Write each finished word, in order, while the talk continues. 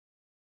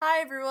Hi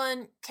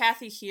everyone,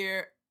 Kathy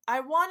here.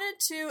 I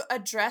wanted to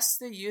address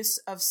the use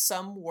of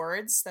some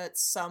words that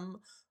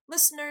some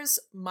listeners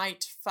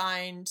might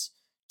find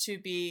to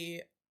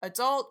be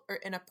adult or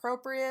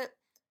inappropriate.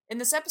 In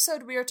this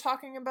episode, we are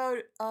talking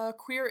about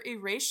queer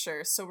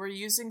erasure, so we're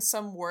using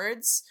some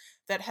words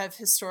that have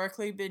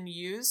historically been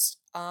used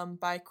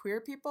by queer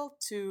people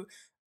to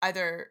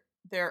either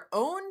they're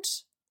owned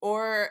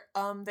or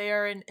they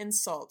are an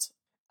insult.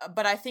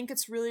 But I think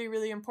it's really,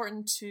 really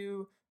important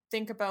to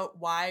think about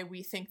why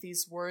we think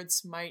these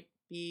words might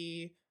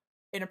be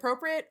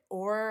inappropriate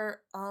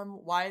or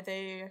why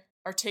they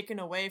are taken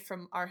away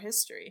from our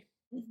history.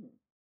 Mm-hmm.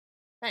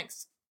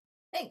 Thanks.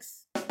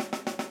 Thanks.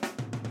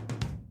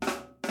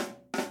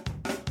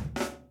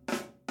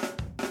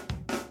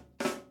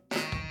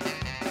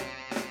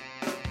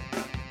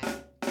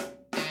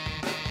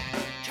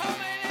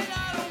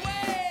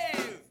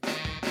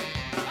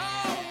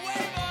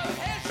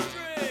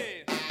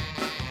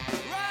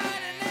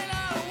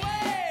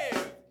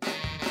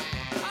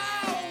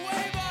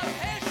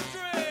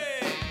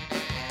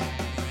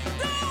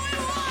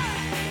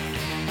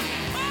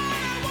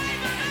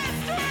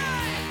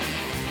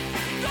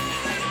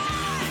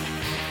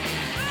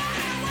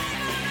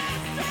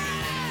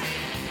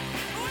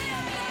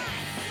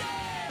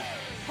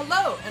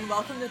 Hello, and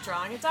welcome to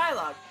Drawing a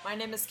Dialogue. My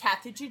name is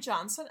Kathy G.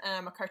 Johnson, and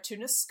I'm a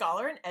cartoonist,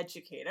 scholar, and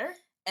educator.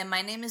 And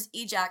my name is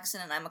E.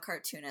 Jackson, and I'm a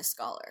cartoonist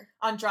scholar.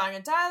 On Drawing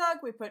a Dialogue,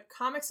 we put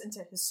comics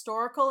into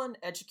historical and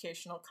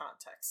educational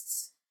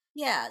contexts.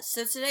 Yeah,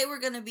 so today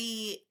we're going to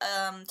be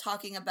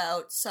talking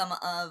about some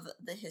of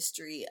the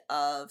history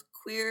of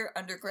queer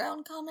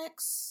underground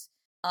comics.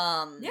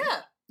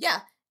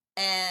 Yeah,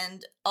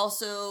 and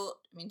also,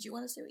 do you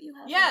want to say what you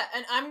have? Yeah,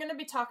 and I'm going to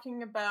be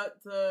talking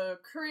about the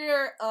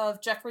career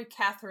of Jeffrey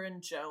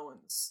Catherine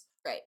Jones.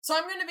 Right. So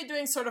I'm going to be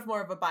doing sort of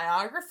more of a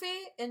biography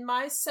in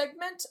my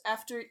segment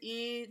after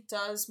E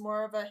does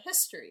more of a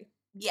history.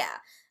 Yeah.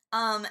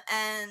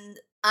 And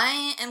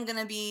I am going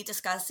to be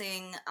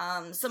discussing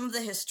some of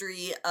the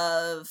history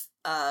of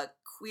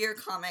queer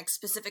comics,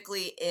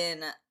 specifically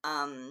in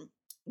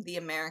the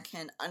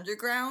American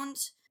underground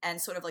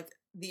and sort of like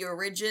the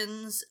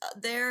origins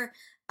there.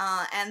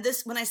 And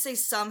this, when I say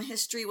some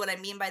history, what I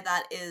mean by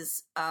that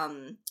is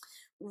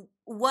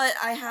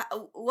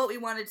what we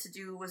wanted to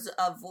do was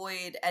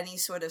avoid any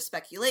sort of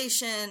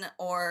speculation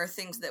or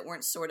things that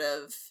weren't sort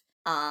of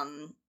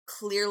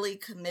clearly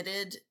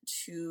committed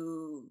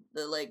to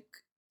the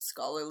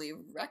scholarly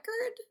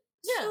record,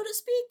 so to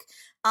speak.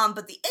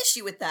 But the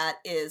issue with that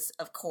is,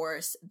 of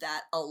course,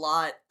 that a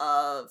lot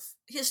of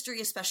history,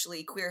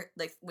 especially queer,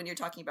 when you're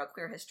talking about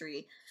queer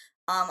history,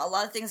 a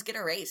lot of things get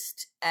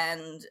erased,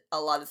 and a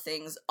lot of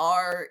things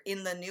are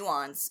in the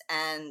nuance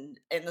and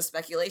in the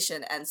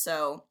speculation. And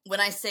so when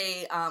I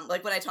say,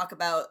 when I talk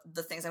about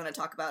the things I'm going to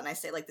talk about, and I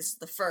say, this is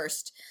the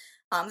first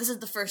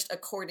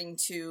according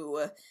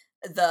to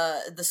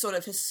the sort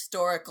of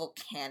historical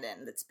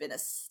canon that's been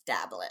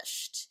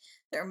established.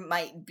 There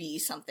might be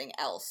something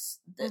else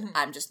that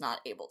I'm just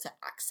not able to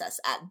access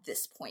at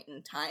this point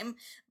in time,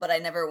 but I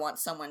never want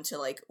someone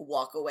to,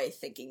 walk away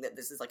thinking that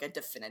this is, a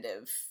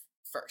definitive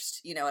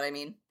first, you know what I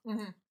mean?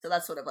 Mm-hmm. So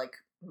that's sort of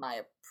my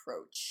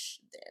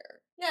approach there.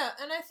 Yeah,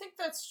 and I think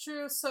that's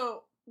true.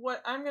 So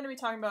what I'm going to be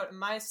talking about in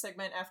my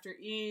segment after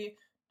E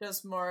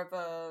does more of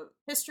a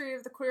history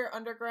of the queer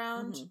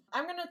underground,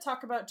 I'm going to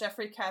talk about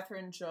Jeffrey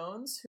Catherine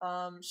Jones.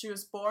 She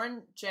was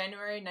born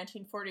January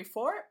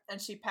 1944,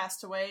 and she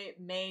passed away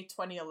May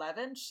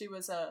 2011. She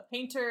was a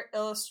painter,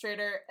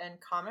 illustrator, and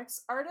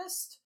comics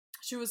artist.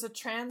 She was a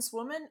trans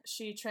woman.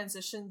 She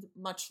transitioned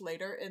much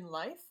later in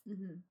life.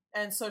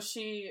 And so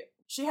she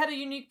had a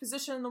unique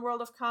position in the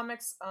world of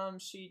comics.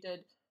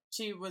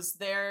 She was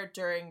there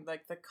during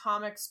the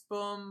comics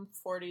boom,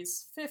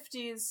 40s,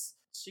 50s.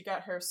 She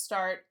got her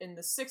start in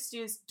the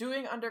 60s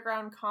doing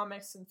underground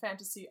comics and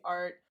fantasy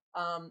art.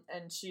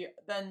 And she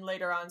then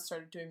later on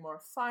started doing more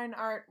fine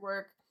art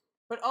work.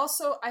 But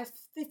also I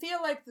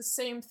feel like the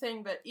same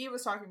thing that E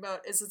was talking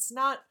about is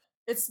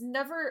it's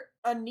never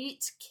a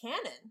neat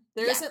canon.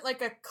 There isn't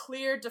a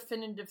clear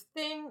definitive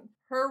thing.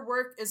 Her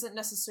work isn't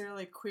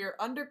necessarily queer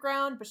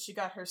underground, but she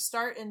got her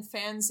start in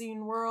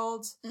fanzine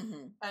world.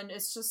 And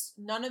it's just,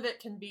 none of it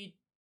can be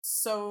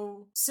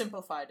so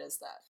simplified as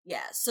that.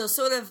 Yeah, so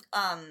sort of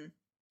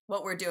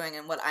what we're doing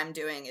and what I'm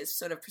doing is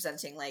sort of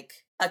presenting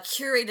a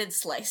curated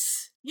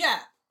slice. Yeah.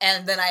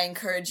 And then I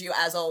encourage you,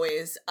 as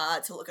always,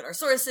 to look at our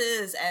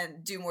sources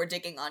and do more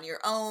digging on your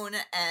own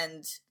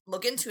and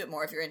look into it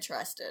more if you're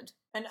interested.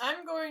 And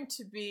I'm going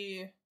to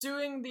be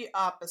doing the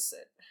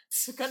opposite.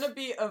 It's going to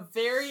be a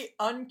very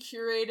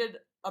uncurated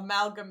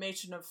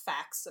amalgamation of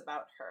facts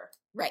about her.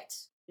 Right.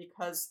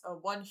 Because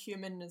one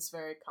human is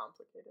very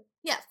complicated.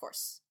 Yeah, of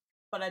course.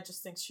 But I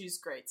just think she's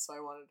great, so I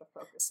wanted to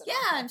focus on her.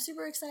 Yeah, I'm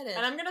super excited.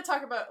 And I'm going to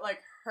talk about,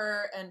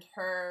 her and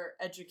her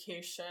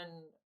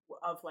education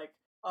of,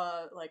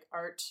 like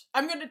art.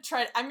 I'm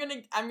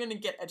gonna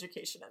get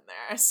education in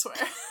there, I swear.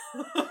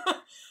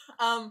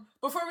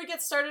 Before we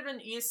get started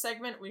in E's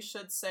segment, we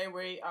should say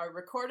we are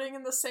recording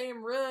in the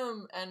same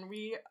room and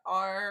we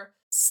are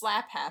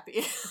slap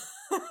happy.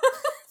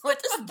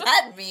 What does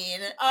that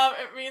mean?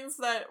 It means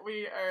that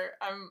we are.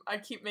 I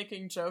keep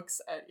making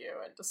jokes at you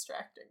and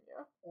distracting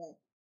you.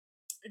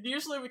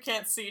 Usually, we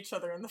can't see each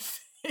other in the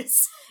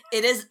face.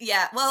 It is,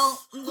 yeah. Well,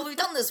 we've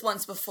done this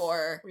once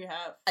before. We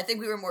have. I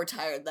think we were more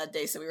tired that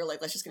day, so we were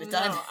like, let's just get it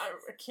done. No,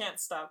 I can't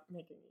stop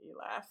making E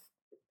laugh,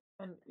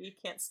 and E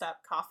can't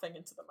stop coughing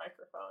into the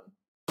microphone.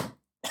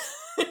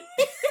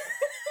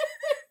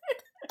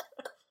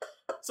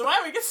 So why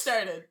don't we get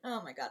started?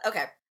 Oh my god.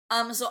 Okay.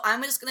 So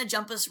I'm just gonna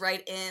jump us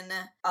right in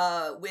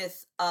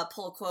with a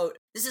pull quote.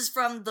 This is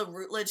from the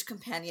Routledge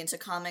Companion to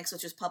Comics,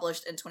 which was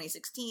published in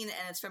 2016, and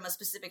it's from a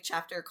specific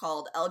chapter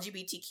called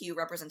LGBTQ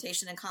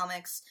Representation in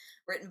Comics,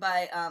 written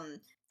by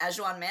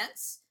Ajuan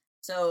Mance.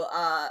 So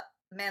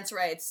Mance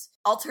writes,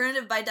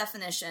 alternative by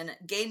definition,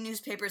 gay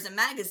newspapers and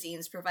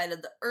magazines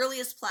provided the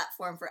earliest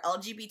platform for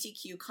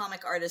LGBTQ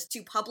comic artists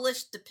to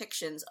publish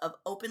depictions of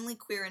openly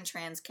queer and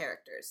trans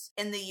characters.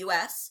 In the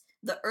US,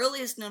 the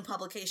earliest known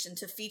publication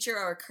to feature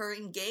a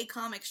recurring gay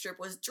comic strip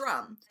was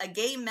Drum, a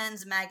gay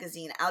men's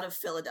magazine out of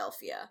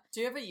Philadelphia.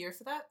 Do you have a year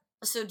for that?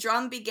 So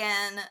Drum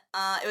began,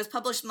 it was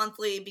published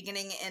monthly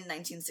beginning in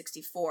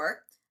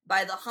 1964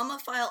 by the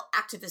homophile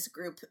activist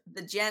group,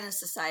 the Janus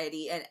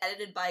Society, and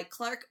edited by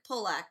Clark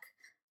Polak.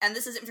 And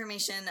this is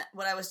information,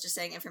 what I was just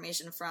saying,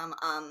 information from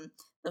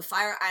the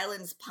Fire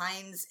Islands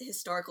Pines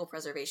Historical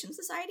Preservation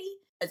Society.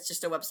 It's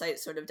just a website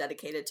sort of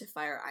dedicated to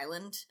Fire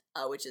Island,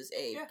 which is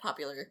a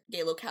popular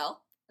gay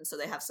locale. And so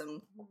they have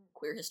some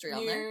queer history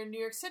on there. Near New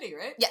York City,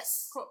 right?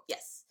 Yes. Cool.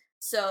 Yes.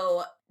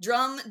 So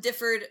Drum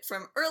differed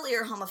from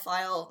earlier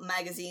homophile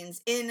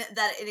magazines in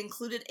that it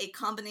included a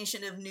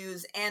combination of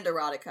news and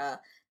erotica.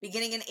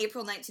 Beginning in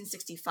April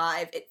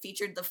 1965, it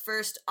featured the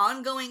first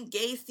ongoing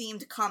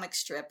gay-themed comic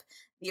strip,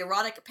 the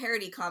erotic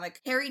parody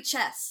comic Harry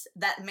Chess,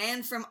 That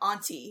Man from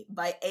Auntie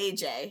by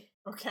AJ.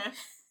 Okay.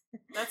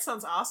 That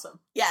sounds awesome.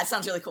 Yeah, it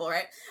sounds really cool,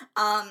 right?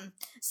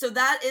 So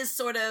that is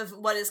sort of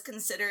what is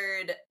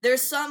considered...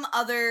 There's some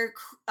other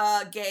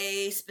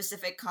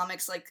gay-specific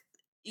comics, like,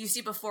 you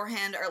see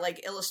beforehand are,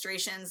 like,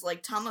 illustrations,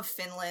 like Tom of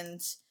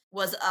Finland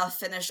was a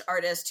Finnish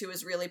artist who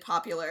was really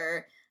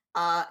popular,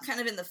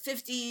 kind of in the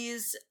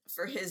 50s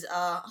for his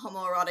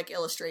homoerotic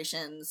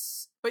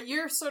illustrations. But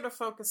you're sort of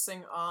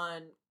focusing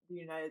on the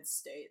United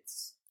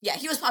States. Yeah,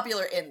 he was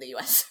popular in the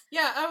US.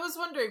 Yeah, I was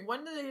wondering,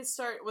 when did he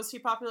start? Was he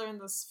popular in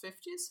the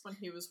 50s when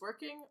he was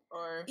working,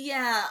 or?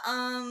 Yeah,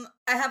 I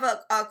have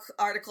a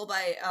article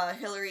by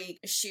Hillary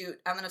Shute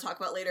I'm going to talk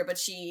about later, but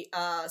she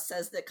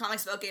says that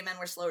comics about gay men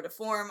were slower to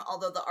form,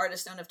 although the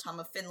artist known of Tom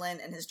of Finland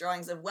and his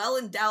drawings of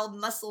well-endowed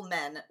muscle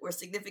men were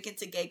significant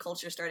to gay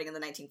culture starting in the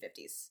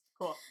 1950s.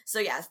 Cool. So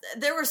yes,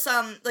 there were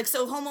some, like,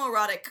 so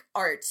homoerotic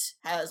art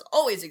has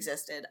always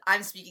existed.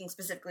 I'm speaking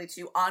specifically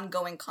to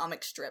ongoing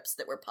comic strips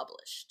that were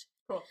published.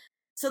 Cool.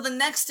 So the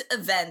next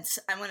event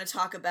I'm going to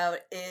talk about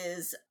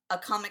is a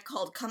comic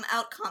called Come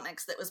Out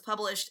Comics that was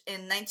published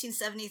in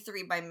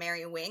 1973 by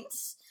Mary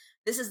Wings.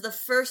 This is the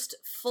first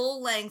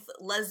full-length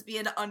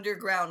lesbian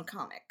underground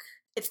comic.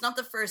 It's not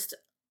the first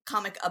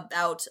comic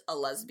about a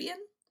lesbian.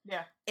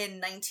 Yeah. In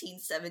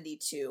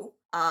 1972,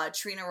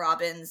 Trina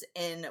Robbins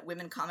in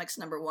Women Comics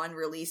 #1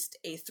 released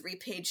a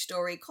 3-page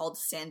story called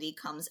Sandy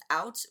Comes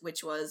Out,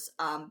 which was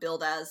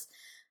billed as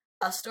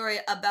a story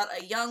about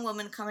a young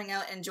woman coming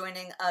out and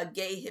joining a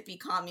gay hippie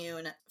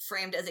commune,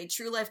 framed as a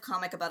true-life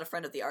comic about a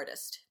friend of the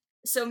artist.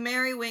 So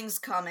Mary Wings'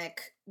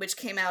 comic, which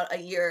came out a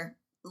year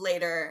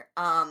later,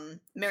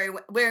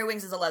 Mary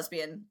Wings is a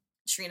lesbian,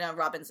 Trina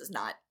Robbins is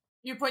not.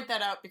 You point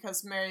that out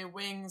because Mary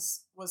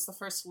Wings was the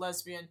first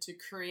lesbian to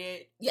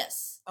create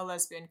a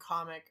lesbian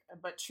comic,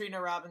 but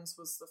Trina Robbins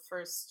was the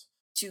first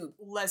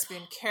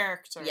lesbian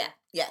character. Yeah.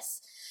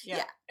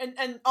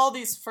 And all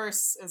these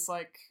firsts is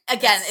like...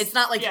 Again, it's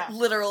not like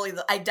literally,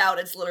 I doubt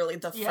it's literally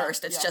the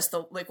first, it's just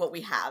the like what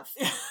we have.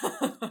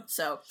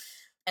 So,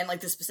 and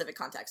like the specific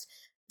context.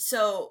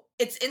 So,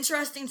 it's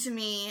interesting to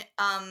me,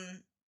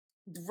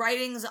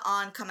 writings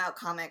on Come Out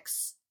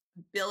Comics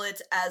bill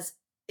it as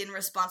in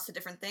response to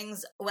different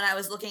things. When I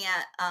was looking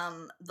at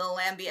the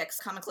Lambiek's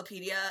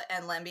Comiclopedia,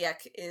 and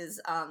Lambiek is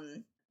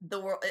the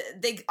world.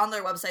 They on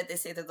their website they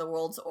say they're the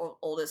world's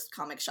oldest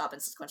comic shop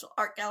and sequential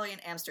art gallery in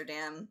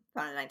Amsterdam,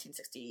 founded in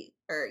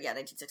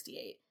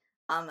 1968.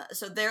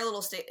 So their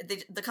little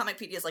the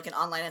Comicpedia is like an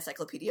online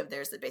encyclopedia of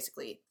theirs that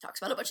basically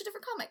talks about a bunch of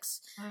different comics.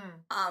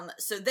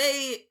 So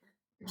they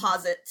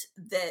posit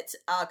that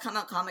Come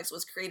Out Comics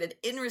was created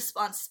in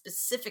response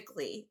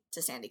specifically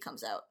to Sandy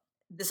Comes Out.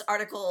 This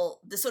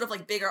article, this sort of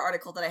like bigger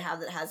article that I have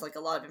that has like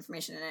a lot of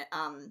information in it,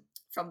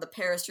 from the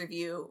Paris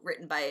Review,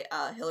 written by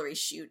Hillary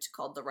Shute,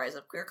 called The Rise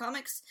of Queer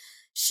Comics.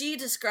 She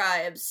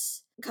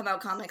describes Come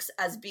Out Comics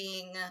as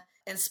being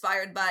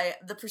inspired by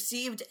the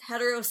perceived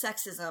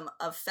heterosexism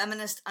of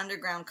feminist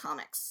underground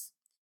comics.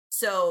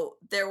 So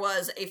there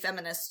was a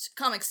feminist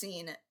comic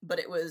scene, but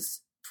it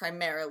was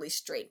primarily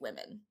straight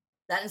women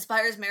That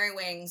inspires Mary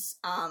Wings,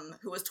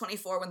 who was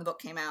 24 when the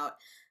book came out,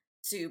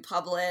 to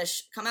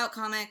publish Come Out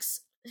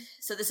Comics.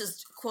 So this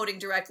is quoting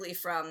directly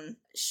from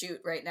Shoot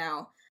right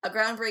now. A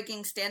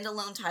groundbreaking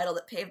standalone title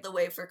that paved the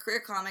way for queer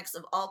comics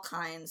of all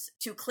kinds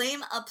to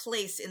claim a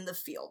place in the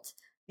field.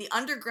 The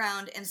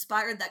underground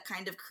inspired that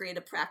kind of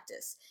creative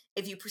practice.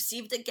 If you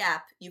perceived a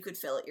gap, you could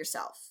fill it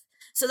yourself.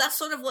 So that's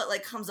sort of what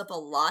like comes up a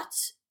lot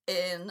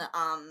in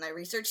my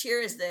research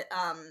here, is that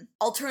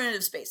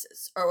alternative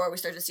spaces are where we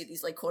start to see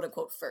these like quote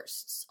unquote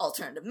firsts.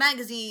 Alternative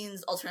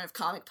magazines, alternative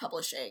comic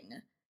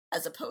publishing,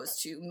 as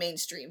opposed to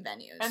mainstream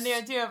venues. And the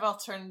idea of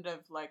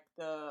alternative, like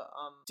the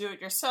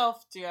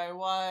do-it-yourself,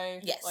 DIY,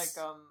 yes. like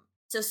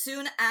So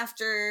soon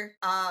after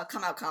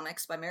Come Out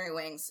Comics by Mary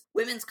Wings,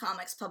 Women's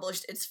Comics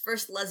published its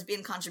first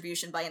lesbian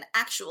contribution by an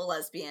actual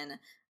lesbian,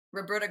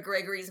 Roberta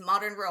Gregory's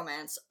Modern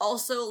Romance,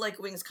 also like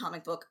Wings'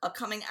 comic book, a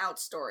coming out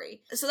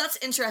story. So that's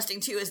interesting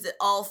too, is that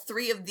all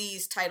three of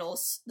these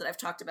titles that I've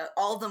talked about,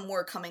 all of them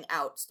were coming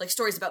out, like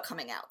stories about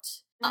coming out.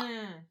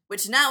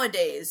 Which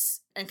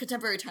nowadays, in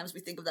contemporary times, we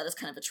think of that as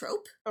kind of a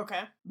trope.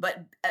 Okay.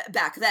 But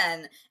back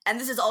then, and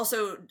this is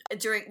also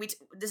during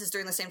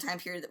the same time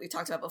period that we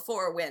talked about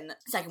before, when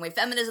second wave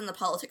feminism, the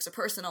politics are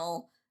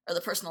personal, or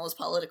the personal is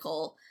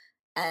political,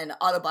 and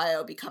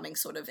autobio becoming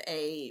sort of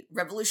a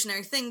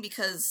revolutionary thing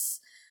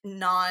because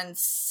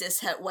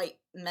non-cishet white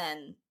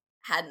men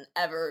hadn't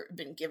ever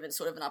been given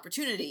sort of an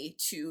opportunity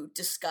to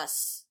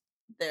discuss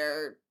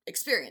their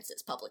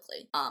experiences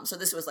publicly. So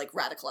this was like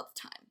radical at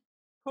the time.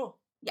 Cool.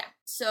 Yeah.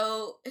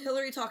 So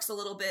Hillary talks a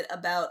little bit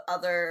about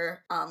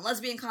other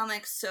lesbian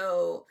comics.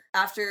 So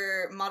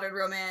after Modern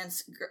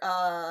Romance,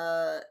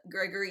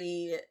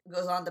 Gregory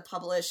goes on to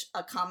publish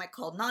a comic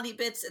called Naughty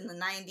Bits in the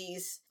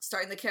 90s,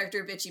 starring the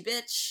character Bitchy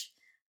Bitch.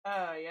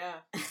 Oh, yeah.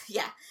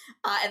 Yeah.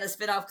 And the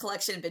spin-off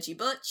collection Bitchy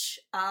Butch.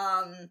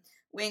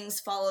 Wings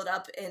followed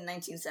up in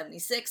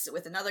 1976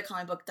 with another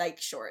comic book,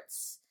 Dyke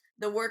Shorts.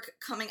 The work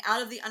coming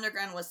out of the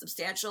underground was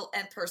substantial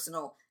and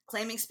personal,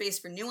 claiming space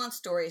for nuanced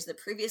stories that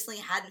previously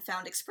hadn't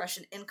found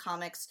expression in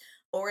comics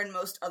or in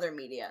most other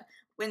media.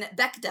 When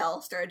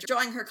Bechdel started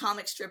drawing her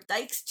comic strip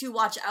Dykes to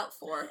Watch Out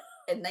For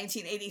in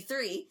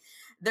 1983,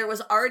 there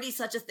was already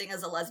such a thing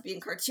as a lesbian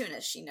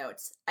cartoonist, she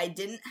notes. I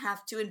didn't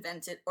have to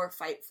invent it or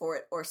fight for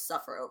it or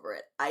suffer over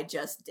it. I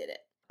just did it.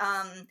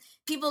 I've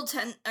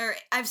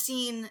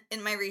seen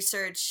in my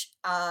research,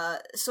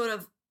 sort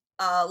of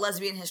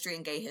lesbian history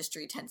and gay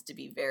history tends to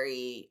be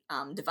very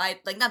not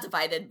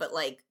divided, but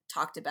like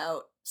talked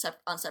about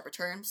on separate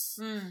terms,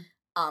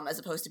 as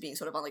opposed to being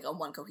sort of on like a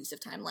one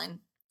cohesive timeline.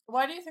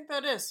 Why do you think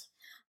that is?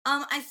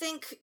 I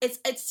think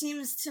it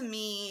seems to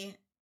me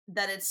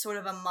that it's sort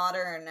of a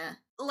modern,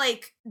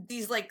 like,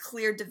 these like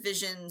clear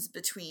divisions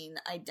between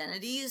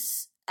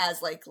identities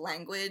as like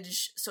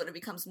language sort of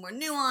becomes more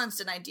nuanced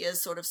and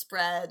ideas sort of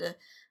spread.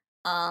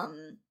 I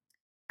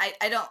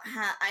don't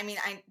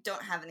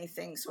have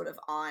anything sort of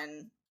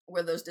on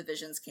where those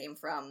divisions came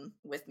from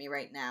with me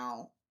right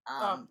now.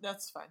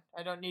 That's fine.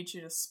 I don't need you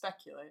to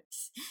speculate.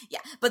 Yeah,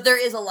 but there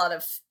is a lot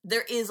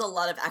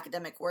of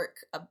academic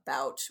work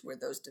about where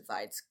those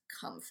divides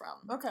come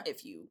from. Okay.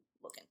 If you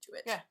look into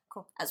it. Yeah,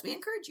 cool. As we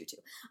encourage you to.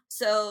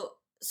 So,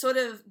 sort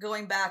of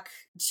going back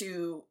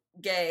to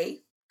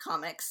gay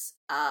comics,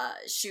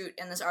 Shoot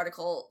in this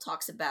article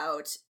talks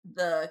about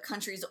the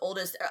country's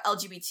oldest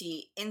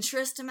LGBT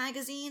interest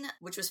magazine,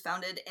 which was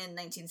founded in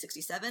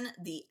 1967,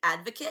 The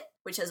Advocate,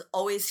 which has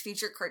always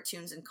featured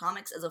cartoons and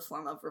comics as a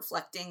form of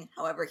reflecting,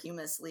 however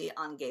humorously,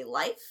 on gay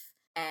life.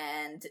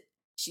 And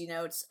she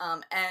notes,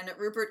 and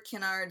Rupert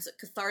Kinnard's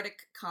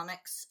Cathartic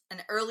Comics,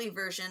 an early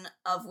version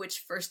of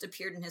which first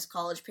appeared in his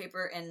college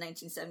paper in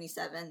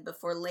 1977,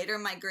 before later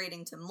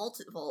migrating to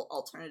multiple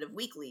alternative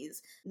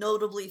weeklies,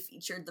 notably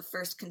featured the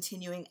first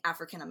continuing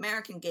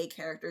African-American gay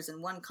characters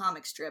in one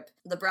comic strip,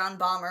 the Brown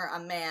Bomber, a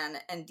man,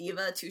 and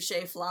Diva Touche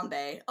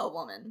Flambe, a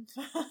woman.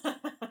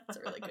 That's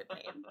a really good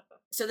name.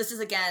 So this is,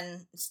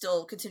 again,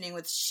 still continuing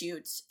with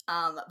Shoot,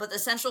 but the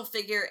central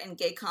figure in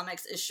gay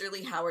comics is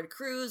Shirley Howard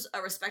Cruz,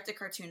 a respected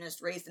cartoonist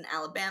raised in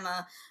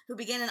Alabama, who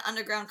began an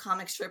underground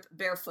comic strip,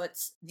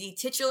 Barefoots. The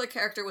titular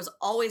character was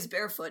always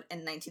barefoot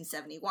in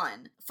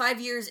 1971. 5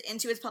 years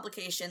into its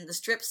publication, the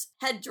strip's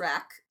head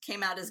Drac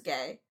came out as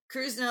gay.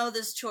 Cruz knew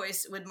this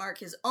choice would mark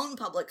his own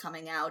public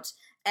coming out,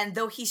 and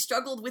though he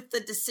struggled with the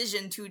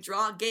decision to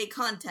draw gay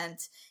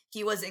content,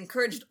 he was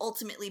encouraged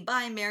ultimately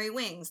by Mary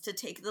Wings to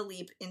take the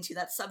leap into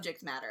that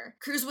subject matter.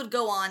 Cruz would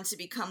go on to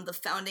become the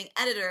founding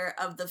editor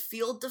of the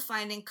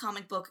field-defining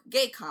comic book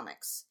Gay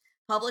Comics,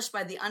 published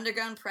by the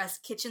underground press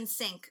Kitchen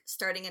Sink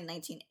starting in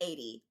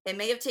 1980. It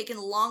may have taken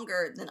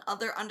longer than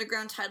other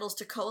underground titles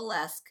to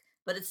coalesce,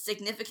 but its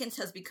significance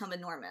has become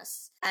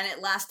enormous, and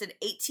it lasted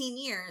 18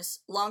 years,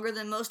 longer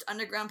than most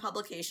underground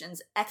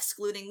publications,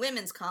 excluding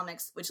women's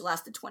comics, which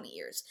lasted 20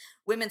 years.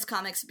 Women's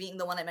comics being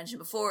the one I mentioned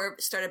before,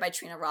 started by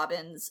Trina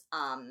Robbins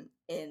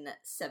in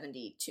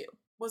 72.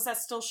 Was that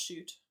still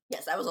Shoot?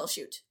 Yes, that was all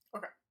Shoot.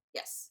 Okay.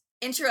 Yes.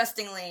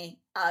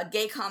 Interestingly,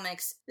 gay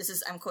comics,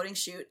 I'm quoting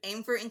Shoot,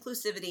 aim for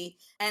inclusivity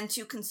and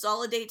to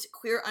consolidate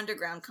queer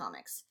underground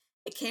comics.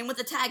 It came with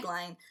the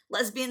tagline,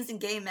 lesbians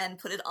and gay men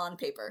put it on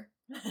paper.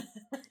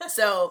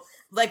 So,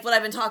 like what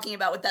I've been talking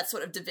about with that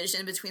sort of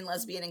division between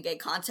lesbian and gay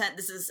content,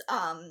 this is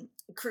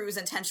Cruz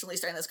intentionally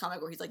starting this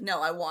comic where he's like,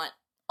 no, I want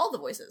all the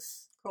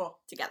voices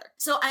together.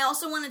 So I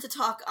also wanted to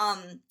talk,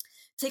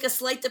 take a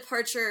slight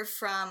departure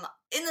from,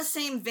 in the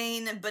same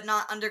vein, but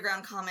not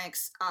underground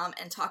comics,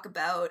 and talk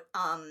about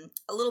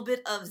a little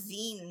bit of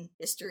zine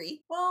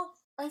history. Well,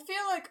 I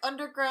feel like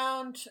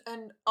Underground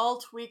and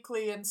Alt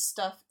Weekly and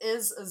stuff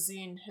is a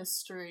zine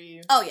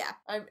history. Oh, yeah.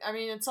 I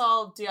mean, it's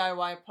all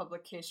DIY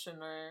publication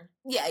or...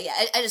 Yeah.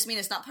 I just mean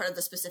it's not part of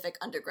the specific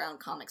underground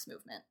comics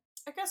movement.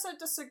 I guess I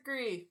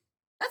disagree.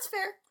 That's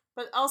fair.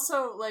 But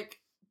also,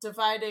 like,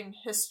 dividing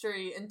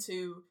history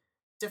into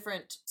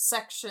different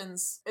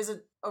sections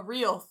isn't a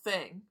real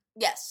thing.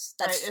 Yes.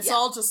 That's right? It's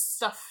all just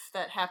stuff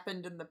that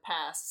happened in the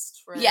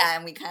past, right? Yeah,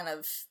 and we kind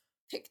of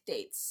pick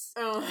dates.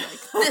 Oh.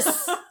 Like,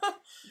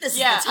 this is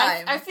the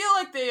time. I feel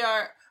like they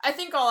are... I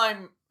think all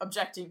I'm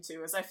objecting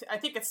to is I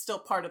think it's still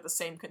part of the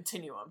same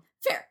continuum.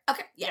 Fair.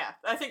 Okay, yeah.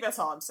 I think that's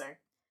all I'm saying.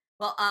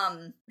 Well,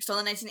 we're still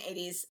in the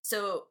 1980s.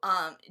 So,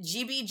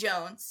 G.B.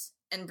 Jones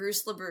and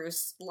Bruce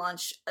LaBruce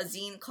launched a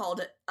zine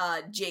called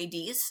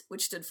JDs,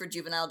 which stood for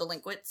Juvenile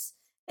Delinquents,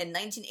 in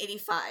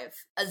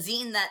 1985. A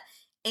zine that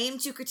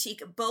aimed to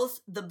critique both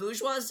the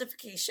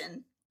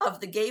bourgeoisification of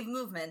the gay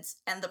movement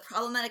and the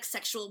problematic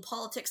sexual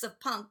politics of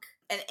punk,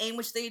 an aim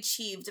which they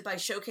achieved by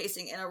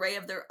showcasing an array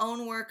of their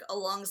own work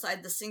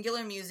alongside the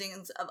singular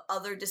musings of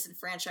other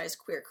disenfranchised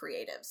queer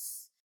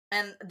creatives.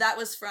 And that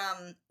was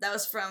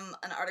from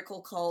an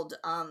article called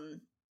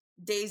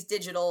Days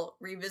Digital,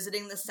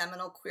 Revisiting the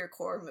Seminal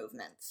Queercore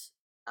Movement,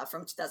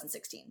 from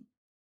 2016.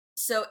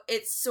 So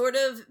it sort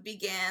of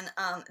began,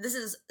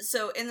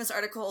 so in this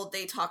article,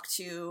 they talked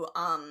to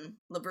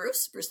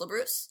Bruce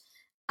LaBruce,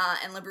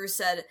 and LaBruce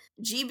said,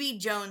 G.B.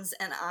 Jones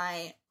and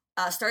I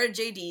started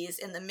JDs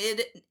in the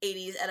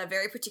mid-'80s at a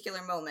very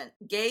particular moment.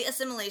 Gay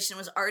assimilation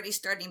was already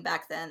starting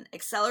back then,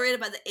 accelerated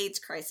by the AIDS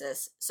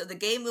crisis, so the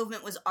gay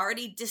movement was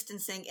already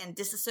distancing and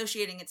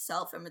disassociating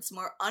itself from its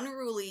more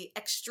unruly,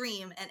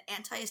 extreme, and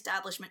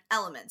anti-establishment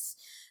elements,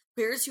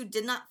 queers who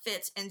did not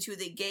fit into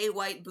the gay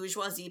white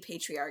bourgeoisie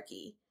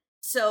patriarchy.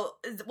 So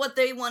what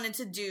they wanted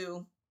to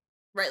do,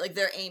 right, like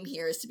their aim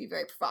here is to be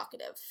very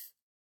provocative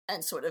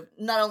and sort of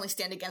not only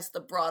stand against the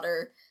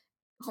broader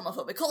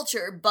homophobic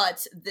culture,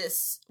 but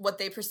this, what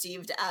they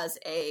perceived as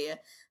a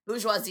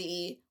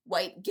bourgeoisie,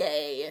 white,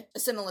 gay,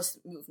 assimilalist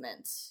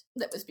movement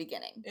that was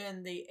beginning.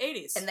 In the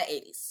 80s. In the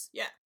 80s.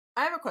 Yeah.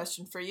 I have a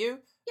question for you.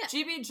 Yeah.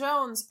 G.B.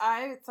 Jones,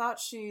 I thought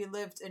she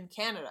lived in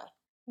Canada.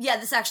 Yeah,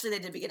 this actually, they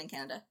did begin in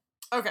Canada.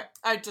 Okay.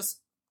 I just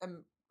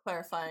am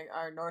clarifying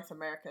our North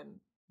American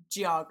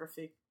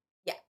geography.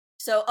 Yeah.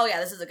 So,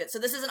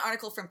 this is an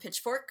article from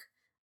Pitchfork,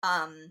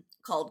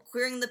 called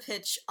Queering the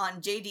Pitch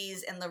on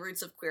JDs and the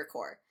Roots of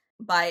Queercore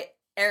by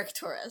Eric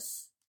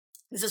Torres.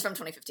 This is from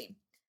 2015.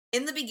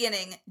 In the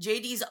beginning,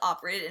 JDs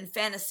operated in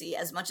fantasy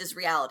as much as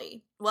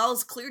reality. While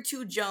it's clear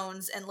to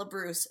Jones and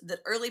LaBruce that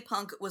early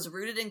punk was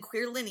rooted in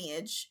queer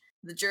lineage,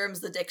 the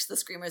Germs, the Dicks, the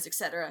Screamers,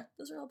 etc.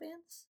 Those are all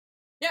bands?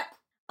 Yeah.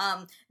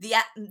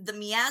 The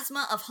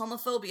miasma of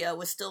homophobia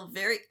was still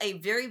a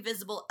very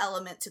visible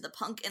element to the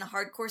punk and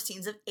hardcore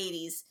scenes of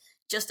 80s,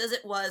 just as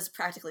it was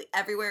practically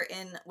everywhere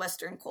in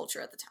Western culture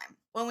at the time.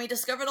 When we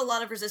discovered a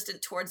lot of resistance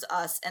towards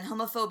us and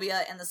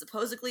homophobia and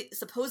the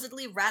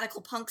supposedly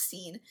radical punk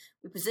scene,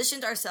 we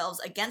positioned ourselves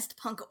against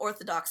punk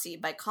orthodoxy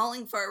by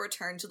calling for a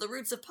return to the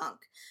roots of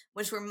punk,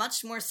 which were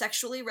much more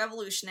sexually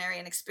revolutionary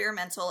and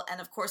experimental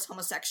and, of course,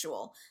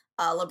 homosexual,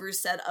 LaBruce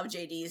said of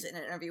JDs in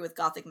an interview with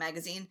Gothic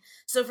magazine.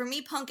 So for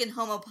me, punk and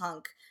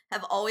homopunk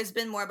have always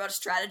been more about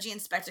strategy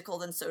and spectacle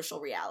than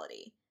social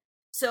reality.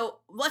 So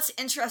what's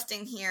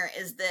interesting here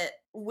is that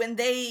when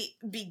they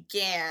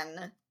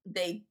began,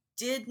 they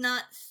did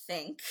not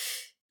think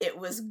it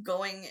was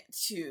going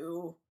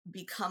to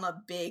become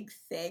a big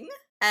thing.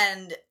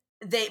 And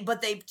when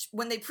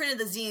they printed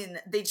the zine,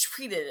 they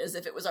treated it as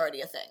if it was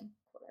already a thing.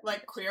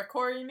 Like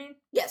queercore, you mean?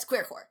 Yes,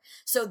 queercore.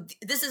 So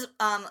this is,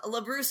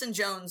 LaBruce and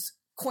Jones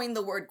coined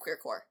the word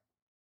queercore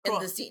in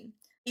the zine.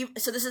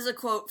 So this is a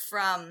quote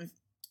from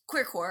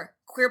Queercore,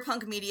 Queer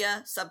Punk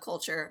Media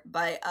Subculture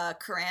by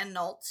Karan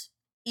Nault.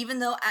 Even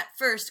though at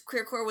first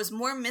queercore was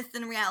more myth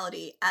than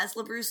reality, as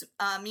LaBruce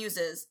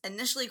muses,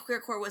 initially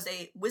queercore was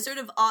a Wizard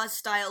of Oz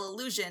style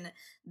illusion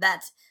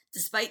that,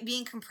 despite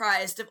being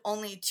comprised of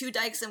only 2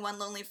 dykes and 1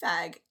 lonely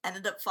fag,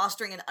 ended up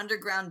fostering an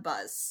underground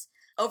buzz.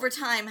 Over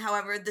time,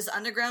 however, this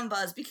underground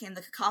buzz became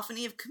the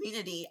cacophony of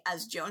community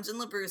as Jones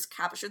and LaBruce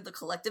captured the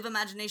collective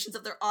imaginations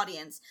of their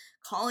audience,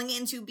 calling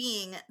into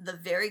being the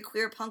very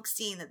queer punk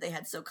scene that they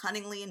had so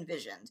cunningly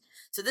envisioned.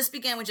 So this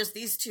began with just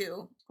these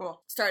two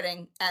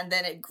starting, and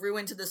then it grew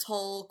into this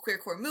whole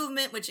queercore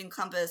movement, which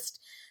encompassed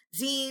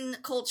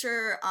zine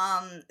culture,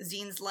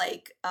 zines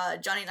like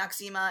Johnny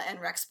Noxema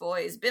and Rex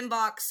Boy's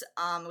Bimbox,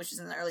 which is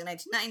in the early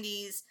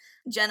 1990s,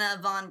 Jenna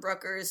Von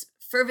Brooker's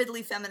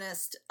fervidly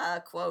feminist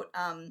quote,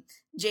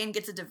 Jane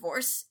Gets a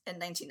Divorce in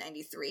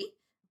 1993,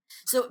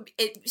 So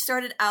it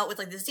started out with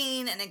like the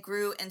zine, and it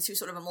grew into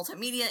sort of a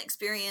multimedia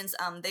experience.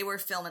 They were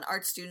film and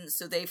art students,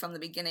 so they from the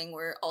beginning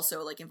were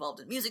also like involved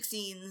in music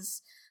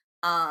scenes.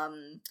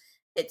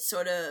 It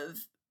sort of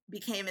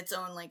became its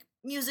own like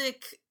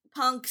music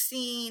punk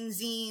scene,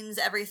 zines,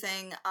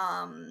 everything.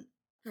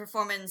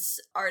 Performance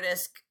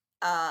artist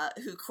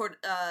who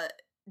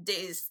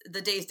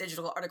the Day's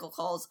digital article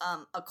calls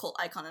a cult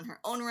icon in her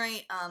own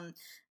right.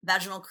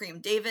 Vaginal Cream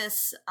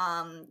Davis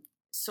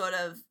sort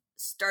of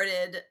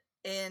started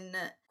in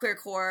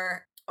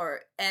queercore,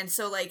 and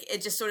so like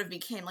it just sort of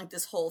became like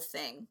this whole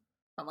thing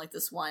from like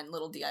this one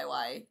little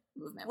DIY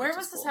movement. Where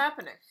was this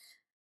happening?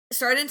 It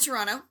started in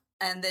Toronto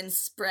and then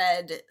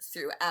spread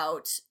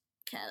throughout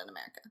Canada and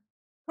America.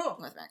 Cool.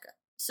 North America.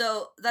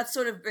 So that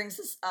sort of brings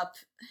us up.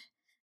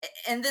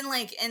 And then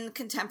like in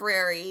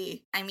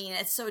contemporary, I mean,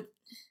 it's so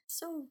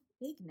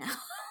big now.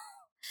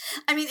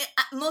 I mean,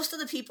 most of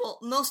the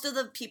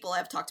people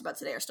I've talked about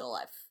today are still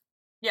alive.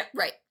 Yeah.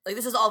 Right. Like,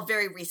 this is all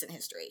very recent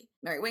history.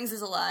 Mary Wings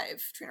is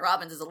alive. Trina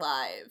Robbins is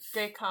alive.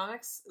 Gay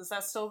Comics, is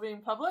that still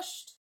being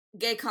published?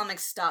 Gay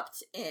Comics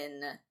stopped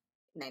in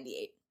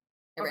 98.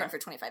 It ran for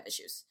 25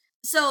 issues.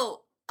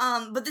 So,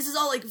 but this is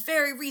all, like,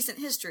 very recent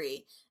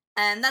history.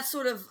 And that's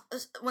sort of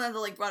one of the,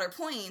 like, broader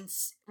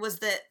points was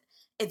that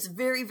it's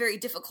very, very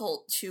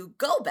difficult to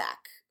go back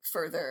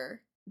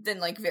further than,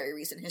 like, very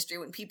recent history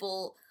when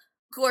people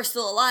who are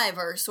still alive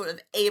are sort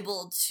of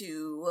able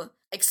to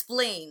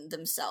explain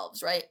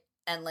themselves, right?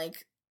 And,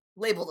 like,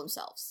 label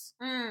themselves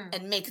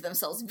and make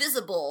themselves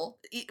visible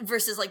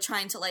versus, like,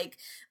 trying to, like,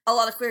 a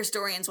lot of queer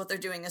historians, what they're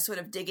doing is sort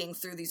of digging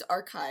through these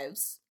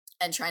archives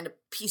and trying to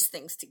piece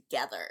things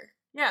together.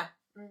 Yeah.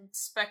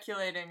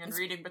 Speculating and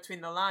reading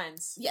between the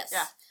lines. Yes.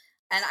 Yeah.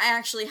 And I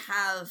actually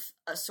have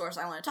a source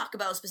I want to talk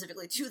about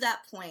specifically to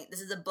that point.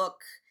 This is a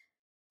book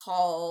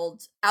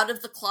called Out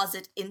of the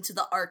Closet into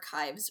the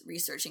Archives,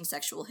 Researching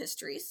Sexual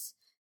Histories.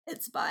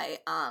 It's by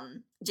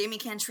Jamie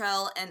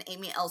Cantrell and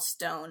Amy L.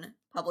 Stone,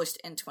 published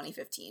in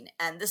 2015.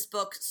 And this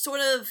book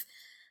sort of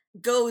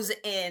goes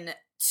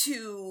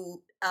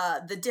into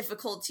the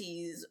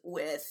difficulties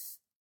with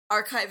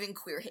archiving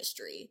queer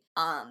history.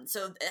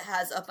 So it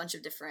has a bunch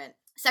of different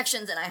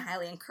sections, and I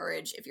highly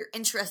encourage, if you're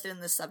interested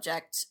in this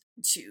subject,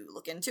 to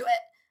look into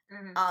it.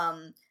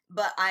 Mm-hmm.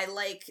 But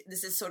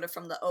this is sort of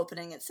from the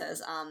opening, it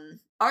says,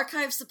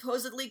 archives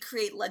supposedly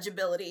create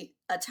legibility,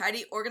 a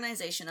tidy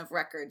organization of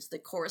records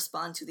that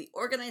correspond to the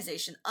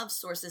organization of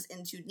sources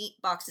into neat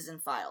boxes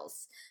and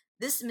files.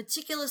 This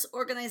meticulous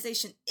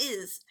organization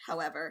is,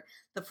 however,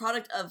 the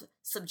product of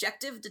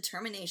subjective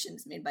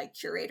determinations made by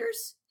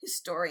curators,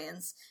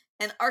 historians,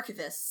 and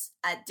archivists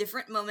at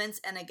different moments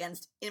and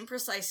against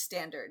imprecise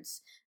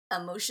standards,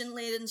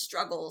 emotion-laden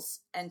struggles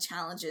and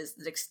challenges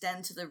that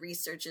extend to the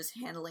researchers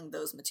handling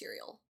those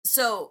material.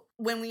 So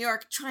when we are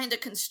trying to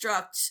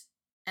construct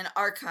an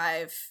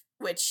archive,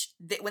 which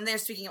when they're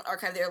speaking of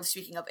archive, they're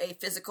speaking of a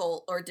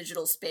physical or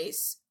digital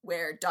space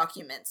where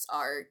documents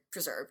are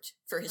preserved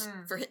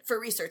for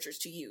researchers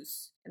to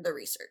use in their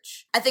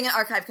research. I think an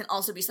archive can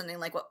also be something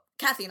like what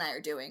Kathy and I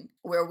are doing,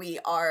 where we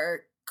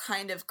are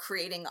kind of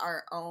creating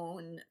our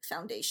own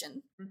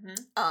foundation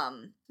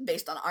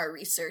based on our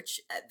research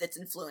that's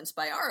influenced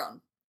by our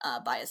own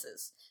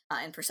biases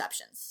and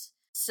perceptions.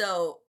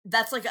 So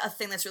that's like a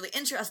thing that's really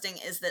interesting,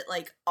 is that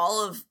like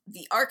all of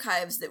the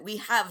archives that we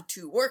have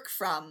to work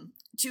from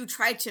to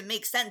try to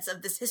make sense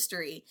of this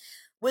history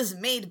was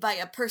made by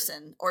a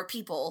person or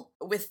people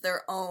with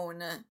their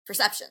own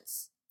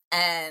perceptions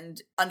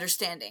and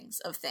understandings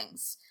of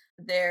things.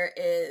 There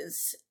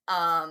is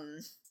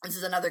this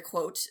is another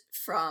quote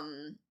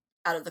from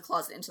Out of the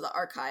Closet into the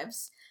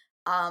Archives.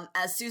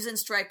 As Susan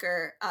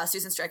Stryker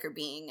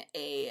being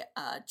a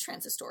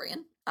trans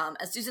historian,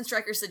 as Susan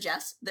Stryker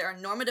suggests, there are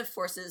normative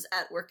forces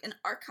at work in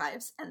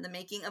archives and the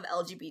making of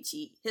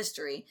LGBT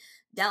history,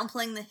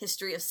 downplaying the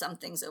history of some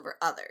things over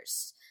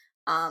others.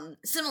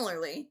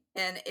 Similarly,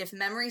 and If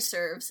Memory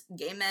Serves,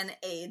 Gay Men,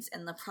 AIDS,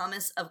 and the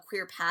Promise of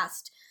Queer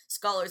Past,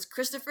 scholars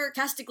Christopher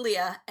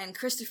Castiglia and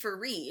Christopher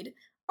Reed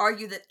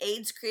argue that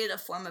AIDS created a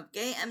form of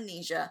gay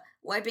amnesia,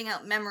 wiping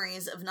out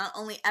memories of not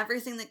only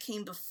everything that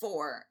came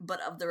before, but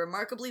of the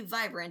remarkably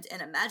vibrant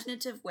and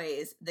imaginative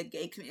ways that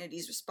gay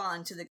communities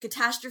respond to the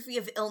catastrophe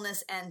of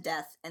illness and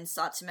death and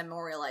sought to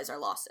memorialize our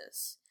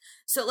losses.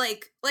 So,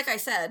 like I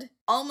said,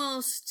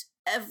 almost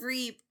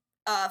every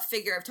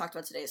figure I've talked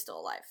about today is still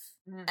alive,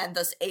 and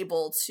thus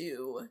able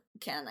to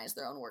canonize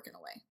their own work in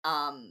a way.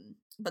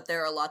 But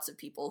there are lots of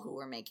people who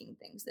are making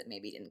things that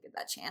maybe didn't get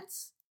that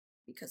chance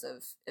because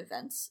of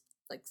events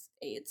like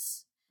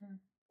AIDS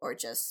or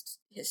just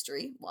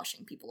history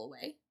washing people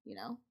away, you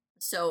know?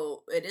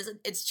 So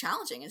it's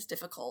challenging, it's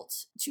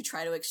difficult to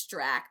try to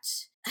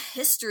extract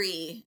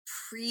history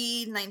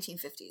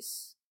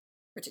pre-1950s,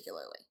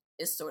 particularly,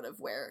 is sort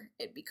of where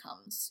it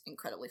becomes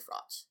incredibly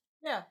fraught.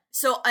 Yeah.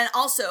 So, and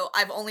also,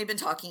 I've only been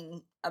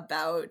talking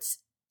about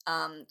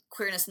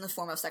queerness in the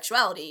form of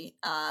sexuality,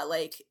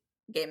 like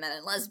gay men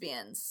and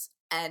lesbians,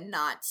 and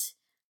not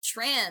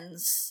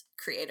trans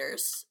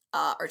creators,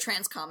 or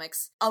trans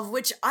comics, of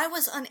which I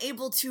was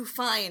unable to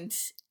find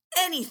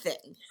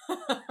anything,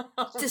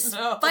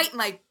 despite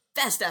my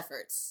best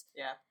efforts.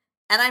 Yeah.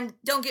 And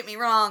don't get me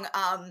wrong,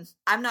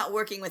 I'm not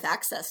working with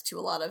access to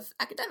a lot of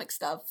academic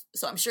stuff,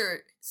 so I'm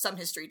sure some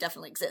history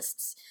definitely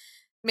exists.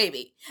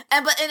 Maybe.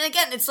 And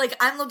again, it's like,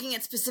 I'm looking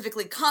at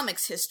specifically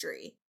comics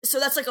history.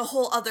 So that's like a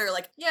whole other,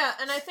 like... Yeah,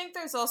 and I think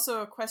there's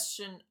also a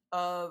question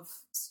of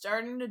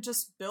starting to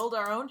just build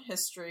our own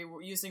history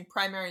using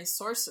primary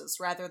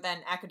sources rather than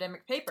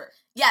academic paper.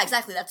 Yeah,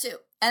 exactly, that too.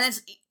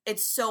 And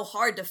it's so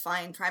hard to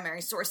find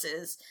primary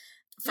sources.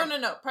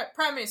 No.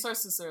 Primary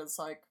sources are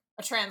like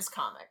a trans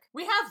comic.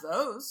 We have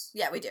those.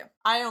 Yeah, we do.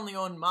 I only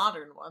own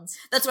modern ones.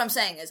 That's what I'm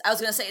saying, is I was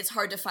going to say it's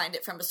hard to find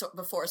it from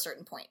before a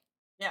certain point.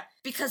 Yeah.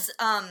 Because,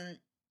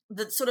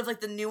 the sort of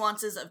like the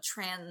nuances of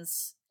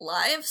trans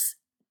lives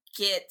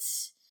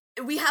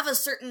we have a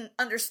certain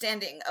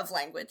understanding of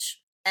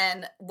language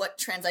and what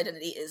trans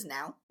identity is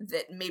now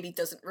that maybe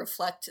doesn't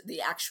reflect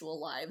the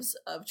actual lives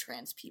of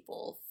trans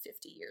people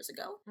 50 years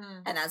ago.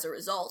 And as a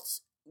result,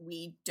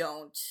 we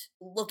don't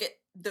look at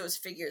those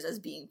figures as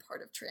being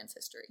part of trans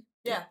history.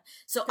 Yeah.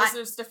 So because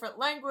there's different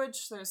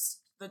language,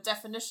 the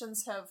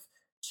definitions have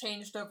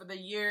changed over the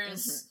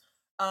years.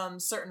 Mm-hmm.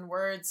 Certain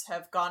words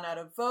have gone out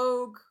of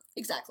vogue.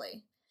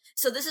 Exactly.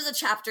 So this is a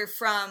chapter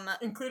from...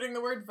 Including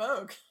the word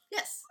Vogue.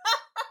 Yes.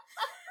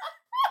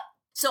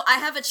 So I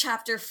have a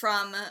chapter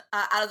from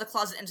Out of the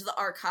Closet into the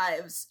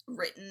Archives,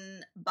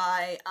 written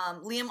by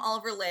Liam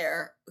Oliver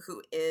Lair,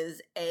 who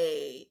is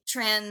a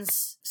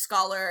trans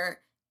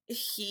scholar.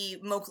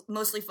 He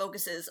mostly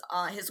focuses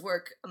on his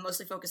work.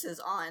 Mostly focuses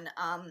on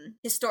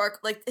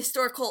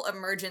historical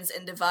emergence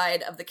and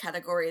divide of the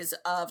categories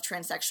of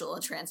transsexual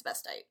and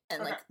transvestite,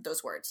 and like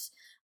those words.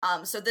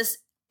 So this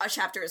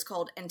chapter is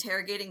called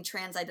Interrogating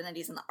Trans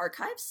Identities in the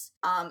Archives.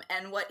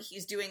 And what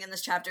he's doing in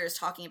this chapter is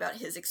talking about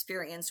his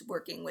experience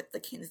working with the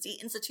Kinsey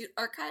Institute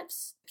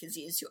Archives.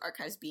 Kinsey Institute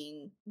Archives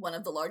being one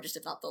of the largest,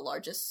 if not the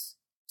largest,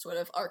 sort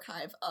of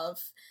archive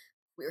of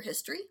queer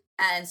history.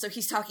 And so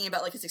he's talking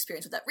about like his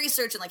experience with that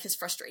research and like his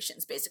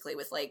frustrations basically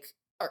with like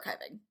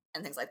archiving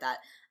and things like that.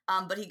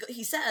 But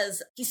he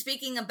says, he's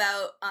speaking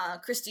about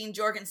Christine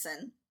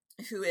Jorgensen,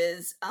 who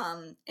is,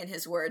 in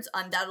his words,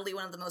 undoubtedly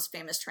one of the most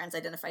famous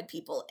trans-identified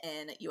people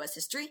in U.S.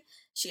 history.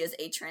 She is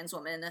a trans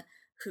woman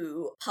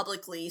who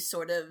publicly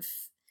sort of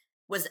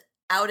was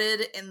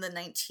outed in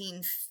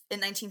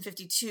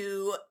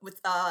 1952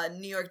 with a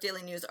New York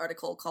Daily News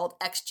article called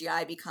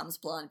XGI Becomes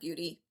Blonde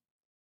Beauty.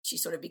 She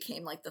sort of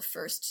became like the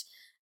first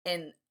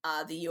in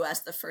the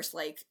U.S., the first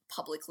like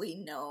publicly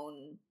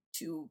known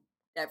to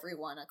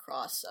everyone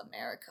across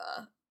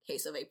America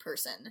case of a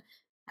person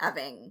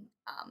having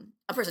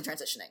a person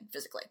transitioning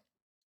physically,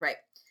 right?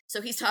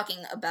 So he's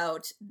talking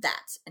about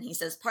that, and he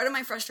says, part of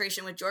my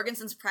frustration with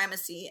Jorgensen's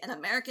primacy in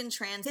American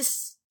trans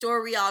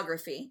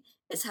historiography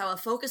is how a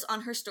focus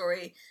on her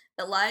story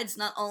elides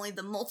not only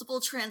the multiple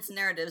trans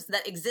narratives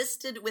that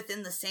existed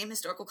within the same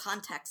historical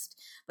context,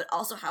 but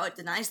also how it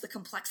denies the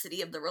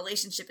complexity of the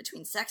relationship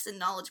between sex and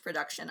knowledge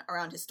production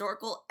around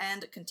historical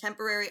and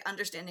contemporary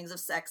understandings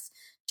of sex,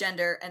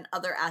 gender, and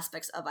other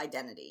aspects of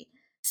identity.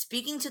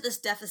 Speaking to this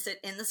deficit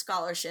in the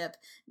scholarship,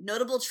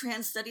 notable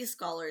trans studies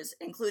scholars,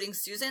 including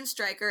Suzanne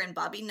Stryker and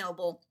Bobby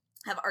Noble,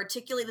 have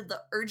articulated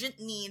the urgent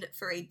need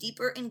for a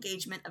deeper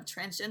engagement of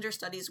transgender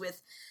studies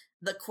with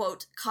the,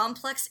 quote,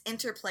 complex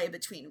interplay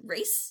between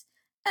race,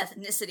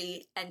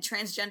 ethnicity, and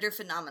transgender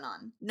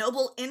phenomenon.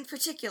 Noble, in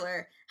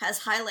particular, has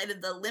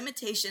highlighted the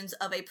limitations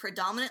of a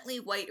predominantly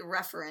white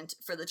referent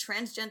for the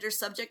transgender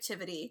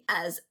subjectivity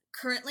as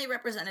currently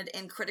represented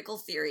in critical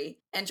theory,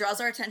 and draws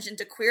our attention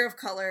to queer of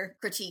color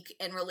critique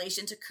in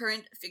relation to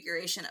current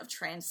figuration of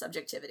trans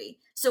subjectivity.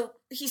 So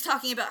he's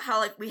talking about how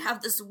like we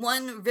have this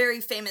one very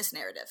famous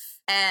narrative,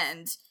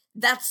 and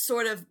that's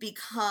sort of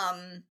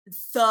become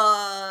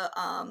the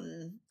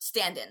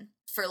stand-in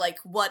for like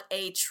what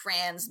a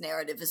trans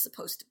narrative is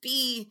supposed to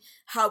be,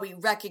 how we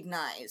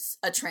recognize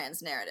a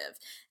trans narrative.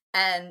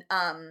 And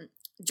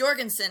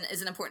Jorgensen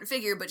is an important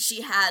figure, but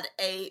she had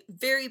a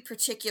very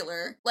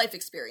particular life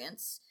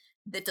experience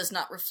that does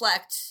not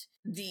reflect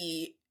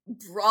the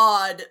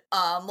broad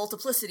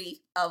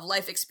multiplicity of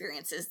life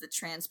experiences that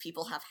trans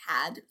people have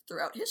had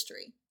throughout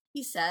history.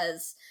 He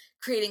says,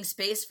 creating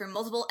space for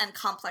multiple and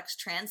complex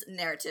trans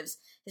narratives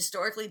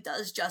historically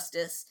does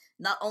justice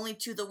not only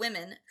to the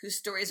women whose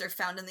stories are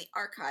found in the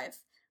archive,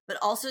 but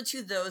also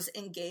to those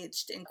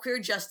engaged in queer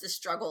justice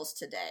struggles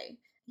today.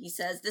 He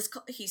says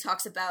he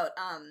talks about,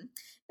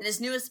 in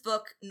his newest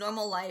book,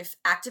 Normal Life,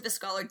 activist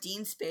scholar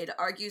Dean Spade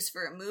argues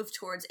for a move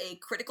towards a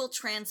critical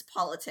trans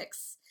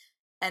politics,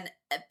 an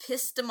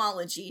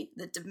epistemology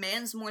that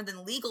demands more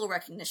than legal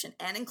recognition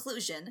and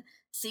inclusion,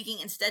 seeking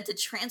instead to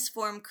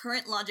transform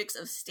current logics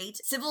of state,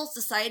 civil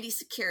society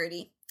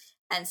security,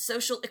 and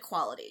social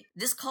equality.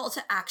 This call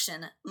to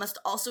action must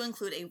also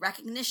include a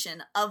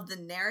recognition of the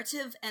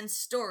narrative and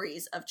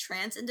stories of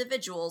trans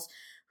individuals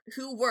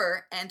who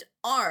were and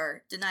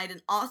are denied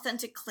an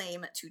authentic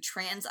claim to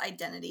trans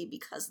identity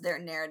because their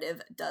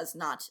narrative does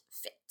not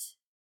fit.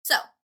 So,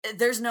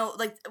 there's no,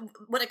 like,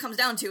 what it comes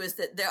down to is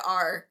that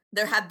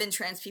there have been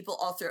trans people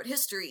all throughout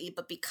history,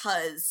 but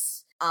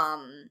because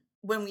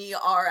when we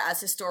are, as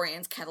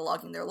historians,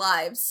 cataloging their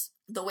lives,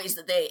 the ways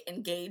that they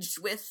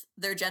engaged with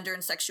their gender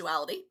and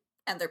sexuality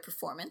and their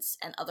performance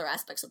and other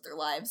aspects of their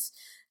lives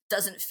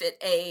doesn't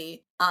fit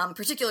a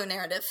particular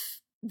narrative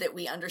that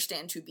we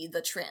understand to be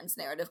the trans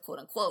narrative, quote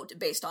unquote,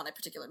 based on a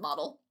particular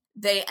model,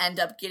 they end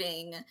up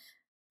getting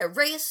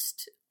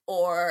erased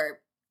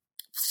or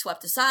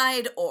swept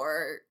aside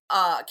or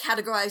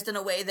categorized in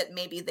a way that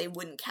maybe they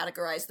wouldn't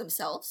categorize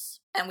themselves.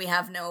 And we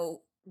have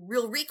no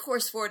real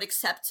recourse for it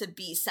except to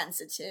be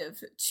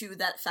sensitive to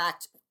that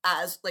fact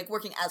as, like,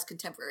 working as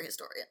contemporary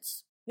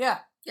historians. Yeah.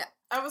 Yeah.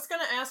 I was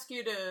going to ask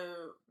you to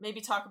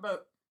maybe talk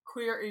about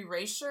queer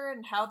erasure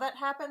and how that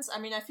happens. I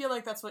mean, I feel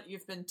like that's what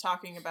you've been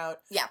talking about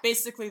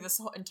basically this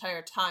whole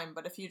entire time,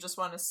 but if you just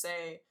want to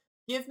say,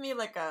 give me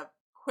like a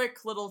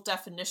quick little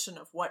definition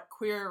of what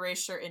queer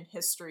erasure in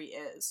history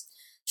is.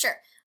 Sure.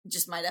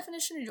 Just my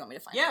definition, or do you want me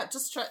to find it? Yeah,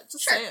 just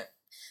say it.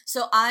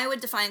 So I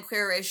would define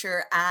queer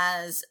erasure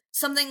as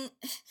something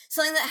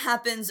that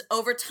happens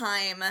over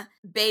time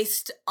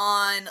based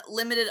on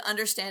limited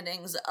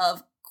understandings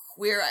of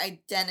queer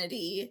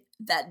identity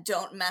that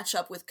don't match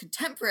up with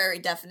contemporary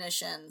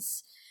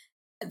definitions,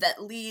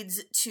 that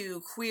leads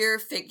to queer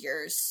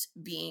figures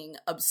being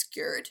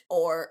obscured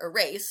or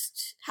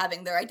erased,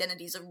 having their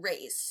identities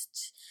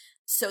erased,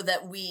 so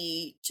that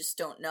we just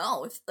don't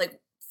know if,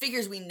 like,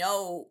 figures we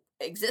know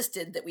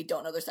existed that we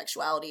don't know their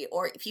sexuality,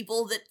 or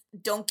people that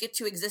don't get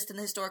to exist in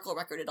the historical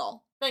record at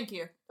all. Thank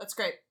you. That's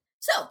great.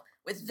 So,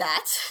 with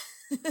that,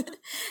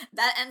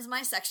 that ends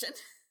my section.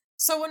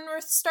 So when we're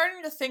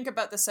starting to think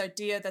about this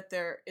idea that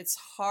it's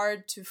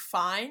hard to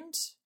find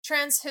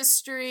trans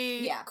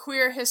history,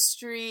 queer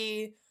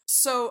history,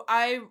 so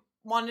I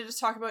wanted to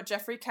talk about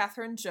Jeffrey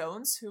Catherine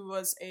Jones, who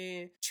was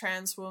a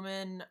trans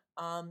woman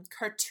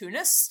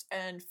cartoonist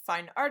and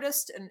fine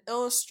artist and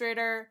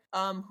illustrator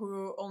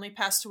who only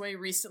passed away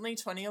recently,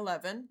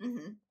 2011.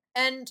 Mm-hmm.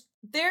 And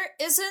there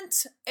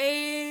isn't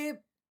a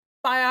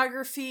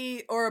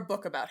biography or a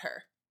book about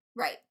her.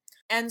 Right.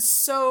 And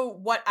so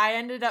what I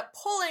ended up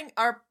pulling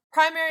are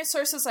primary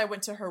sources. I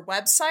went to her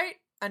website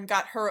and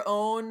got her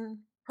own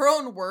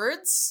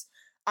words.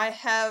 I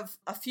have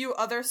a few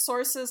other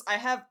sources.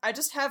 I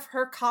just have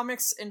her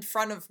comics in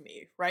front of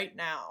me right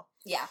now.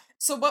 Yeah.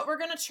 So what I'm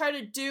going to try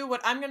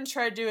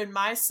to do in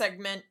my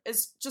segment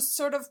is just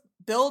sort of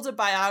build a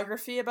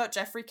biography about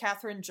Jeffrey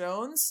Catherine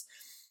Jones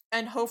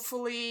and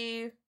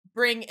hopefully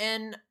bring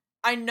in,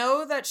 I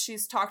know that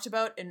she's talked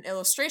about in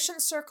illustration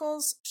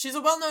circles. She's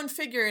a well-known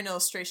figure in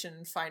illustration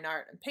and fine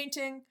art and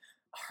painting.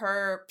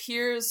 Her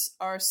peers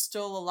are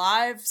still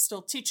alive,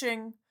 still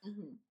teaching.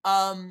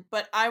 Mm-hmm.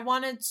 But I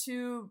wanted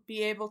to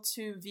be able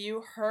to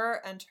view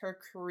her and her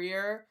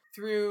career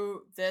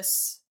through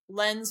this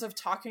lens of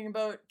talking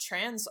about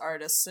trans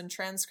artists and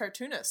trans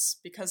cartoonists,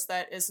 because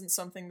that isn't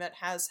something that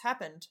has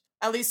happened,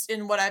 at least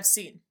in what I've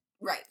seen.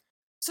 Right.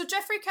 So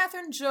Jeffrey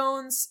Catherine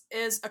Jones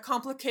is a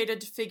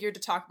complicated figure to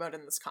talk about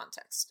in this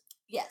context.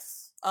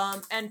 Yes.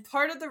 And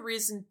part of the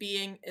reason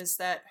being is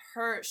that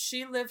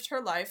she lived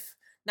her life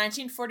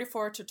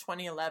 1944 to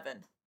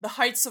 2011. The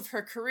heights of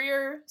her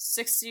career,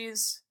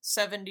 60s,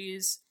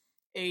 70s,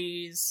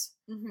 80s.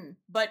 Mm-hmm.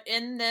 But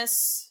in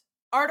this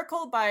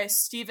article by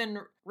Stephen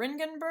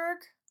Ringenberg,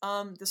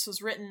 this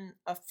was written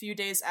a few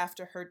days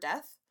after her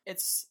death.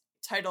 It's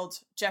titled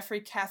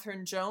Jeffrey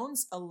Catherine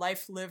Jones, A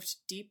Life Lived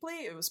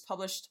Deeply. It was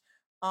published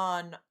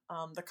on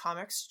the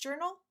Comics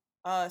Journal.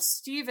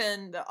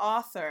 Stephen, the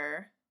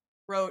author,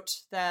 wrote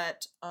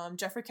that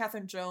Jeffrey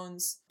Catherine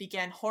Jones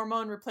began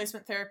hormone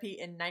replacement therapy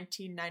in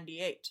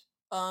 1998.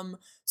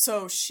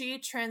 So she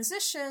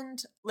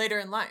transitioned later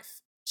in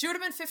life. She would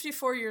have been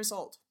 54 years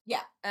old.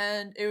 Yeah.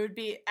 And it would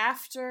be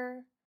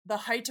after the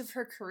height of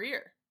her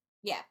career.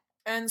 Yeah.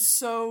 And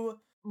so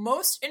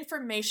most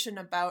information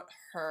about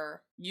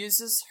her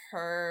uses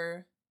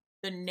the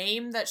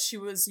name that she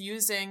was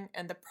using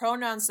and the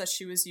pronouns that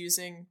she was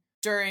using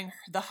during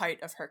the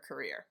height of her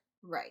career.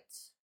 Right.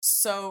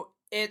 So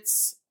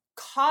it's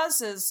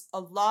causes a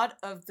lot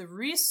of the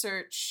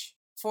research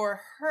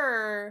for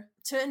her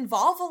to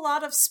involve a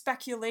lot of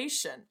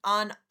speculation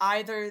on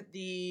either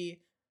the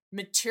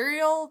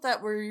material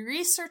that we're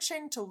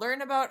researching to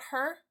learn about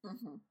her,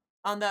 mm-hmm.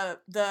 on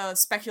the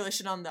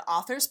speculation on the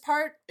author's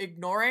part,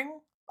 ignoring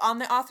on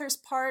the author's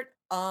part,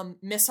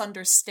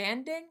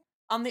 misunderstanding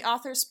on the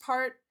author's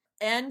part,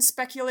 and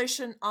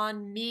speculation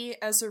on me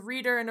as a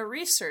reader and a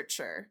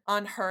researcher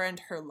on her and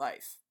her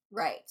life.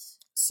 Right.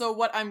 So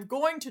what I'm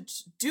going to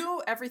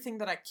do, everything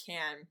that I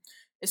can,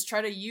 is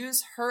try to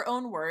use her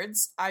own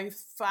words. I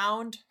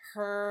found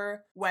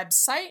her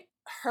website.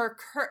 Her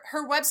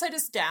website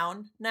is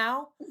down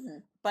now, mm-hmm.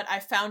 but I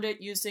found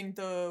it using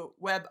the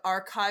Web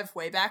Archive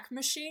Wayback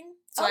Machine.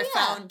 So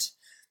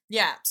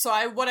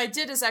what I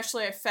did is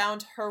actually I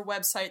found her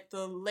website,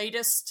 the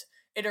latest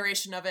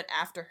iteration of it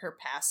after her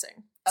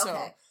passing.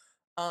 Okay.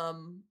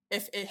 So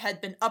if it had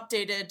been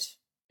updated,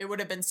 it would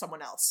have been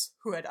someone else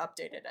who had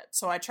updated it.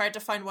 So I tried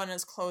to find one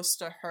as close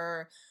to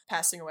her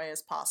passing away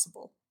as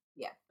possible.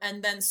 Yeah.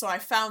 And then so I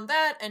found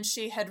that, and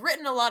she had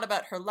written a lot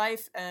about her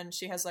life, and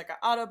she has like an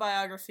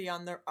autobiography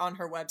on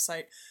her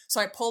website.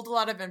 So I pulled a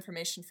lot of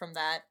information from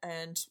that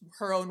and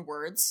her own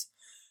words.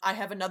 I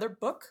have another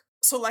book.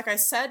 So like I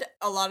said,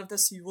 a lot of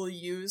this you will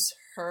use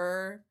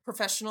her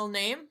professional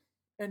name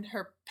in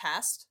her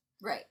past.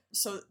 Right.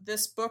 So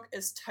this book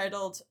is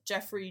titled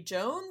Jeffrey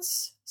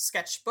Jones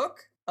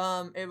Sketchbook.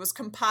 It was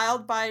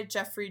compiled by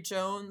Jeffrey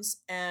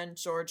Jones and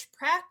George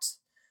Pratt,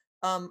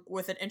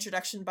 with an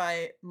introduction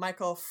by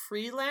Michael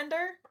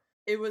Freelander.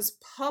 It was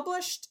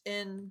published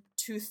in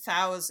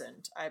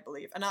 2000, I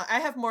believe. And I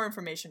have more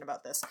information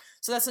about this.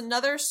 So that's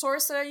another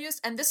source that I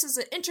used. And this is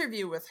an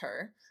interview with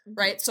her,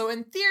 right? So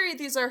in theory,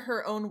 these are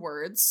her own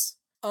words.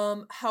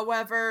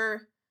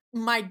 However,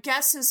 my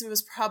guess is it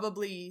was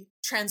probably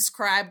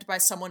transcribed by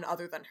someone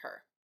other than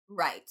her.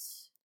 Right.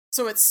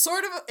 So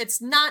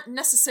it's not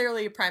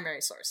necessarily a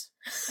primary source.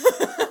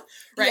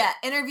 Right? Yeah,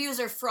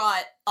 interviews are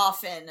fraught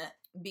often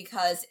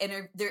because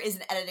there is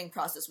an editing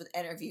process with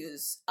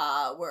interviews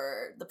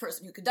where the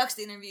person who conducts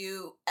the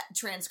interview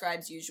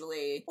transcribes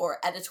usually, or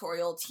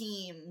editorial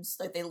teams,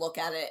 like they look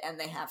at it and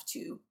they have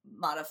to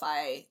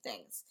modify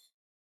things.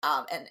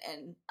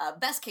 And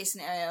best case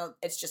scenario,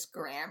 it's just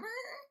grammar.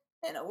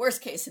 In a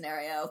worst case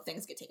scenario,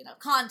 things get taken out of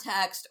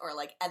context or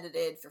like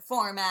edited for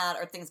format,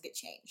 or things get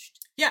changed.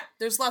 Yeah,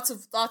 there's lots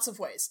of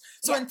ways.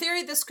 So in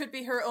theory, this could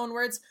be her own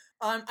words.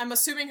 I'm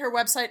assuming her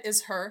website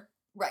is her.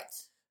 Right.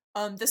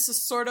 This is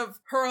sort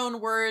of her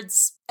own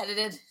words.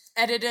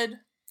 Edited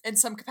in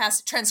some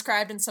capacity,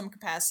 transcribed in some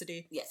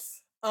capacity.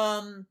 Yes.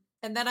 And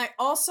then I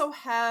also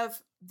have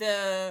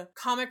the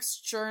Comics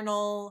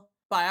Journal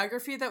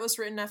biography that was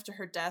written after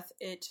her death.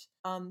 It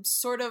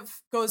sort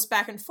of goes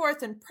back and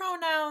forth in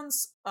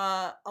pronouns.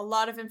 A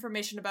lot of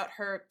information about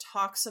her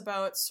talks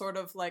about sort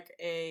of like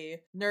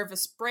a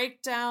nervous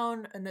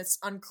breakdown, and it's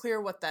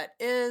unclear what that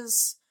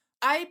is.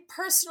 I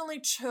personally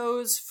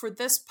chose for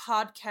this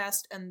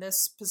podcast and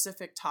this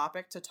specific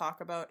topic to talk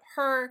about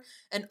her,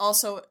 and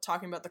also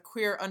talking about the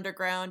queer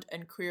underground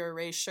and queer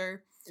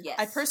erasure. Yes.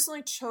 I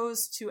personally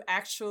chose to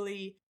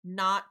actually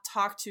not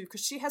talk to,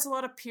 because she has a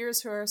lot of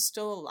peers who are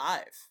still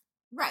alive.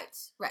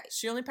 Right.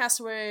 She only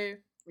passed away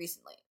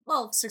recently.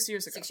 Well, 6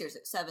 years ago.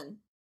 7.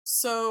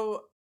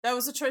 So that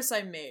was a choice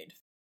I made.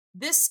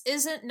 This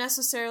isn't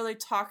necessarily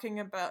talking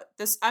about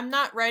this. I'm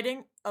not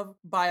writing a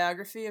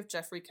biography of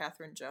Jeffrey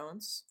Catherine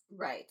Jones.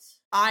 Right.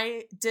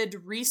 I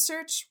did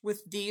research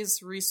with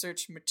these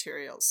research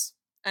materials.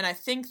 And I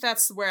think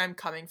that's where I'm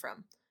coming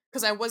from.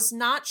 Because I was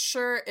not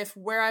sure if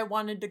where I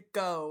wanted to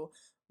go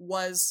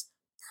was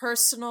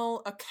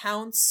personal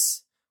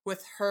accounts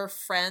with her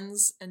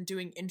friends and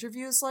doing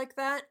interviews like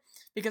that,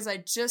 because I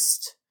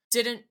just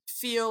didn't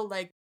feel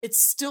like it's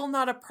still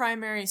not a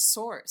primary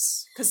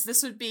source, because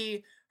this would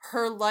be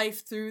her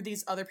life through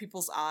these other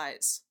people's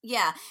eyes.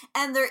 Yeah,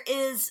 and there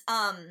is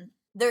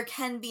there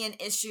can be an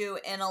issue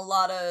in a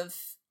lot of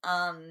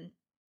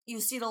you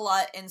see it a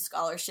lot in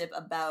scholarship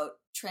about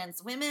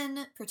trans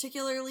women,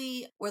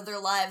 particularly, where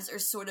their lives are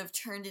sort of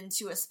turned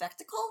into a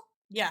spectacle.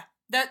 Yeah.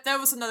 That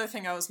was another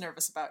thing I was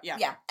nervous about. Yeah.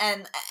 Yeah.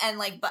 And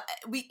like, but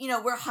we,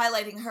 we're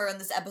highlighting her in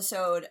this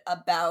episode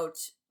about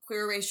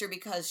queer erasure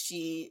because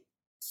she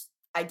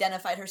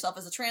identified herself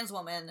as a trans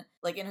woman,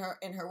 like in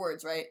her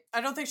words, right?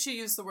 I don't think she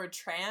used the word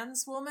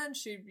trans woman.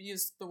 She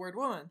used the word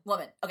woman.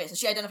 Woman. Okay, so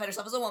she identified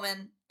herself as a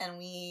woman, and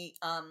we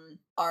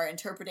are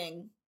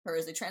interpreting her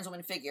as a trans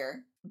woman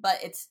figure, but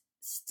it's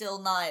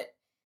still not.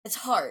 It's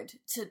hard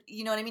to,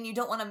 you know what I mean? You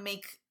don't want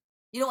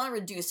to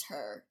reduce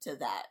her to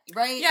that,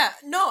 right? Yeah,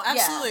 no,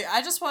 absolutely. Yeah.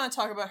 I just want to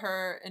talk about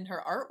her in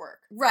her artwork.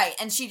 Right,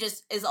 and she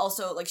just is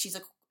also, like, she's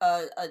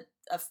a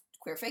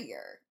queer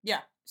figure.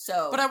 Yeah.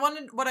 So, but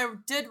what I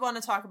did want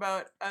to talk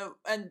about,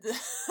 and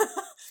this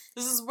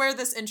is where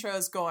this intro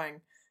is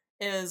going,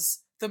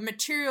 is the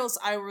materials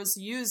I was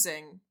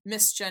using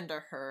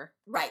misgender her.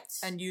 Right.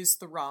 And used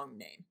the wrong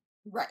name.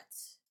 Right.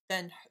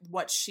 Than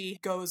what she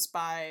goes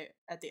by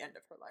at the end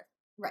of her life.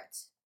 Right.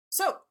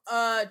 So,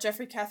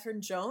 Jeffrey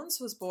Catherine Jones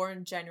was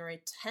born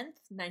January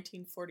 10th,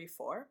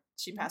 1944.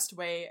 She passed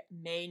away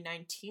May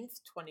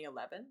 19th,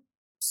 2011.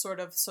 So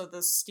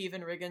the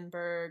Stephen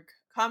Riggenberg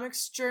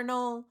Comics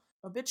Journal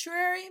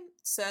obituary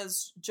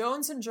says,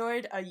 Jones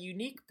enjoyed a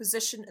unique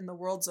position in the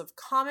worlds of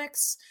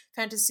comics,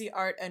 fantasy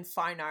art, and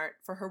fine art,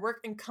 for her work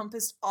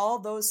encompassed all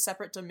those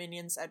separate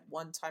dominions at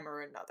one time or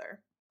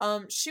another.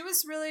 She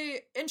was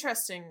really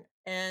interesting,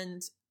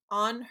 and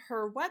on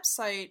her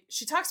website,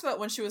 she talks about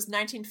when she was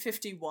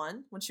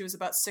 1951, when she was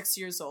about 6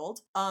 years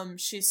old.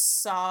 She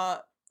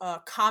saw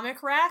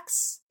comic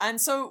racks. And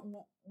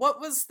so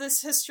what was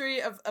this history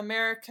of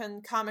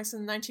American comics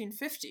in the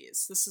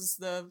 1950s? This is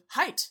the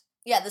height.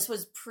 Yeah, this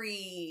was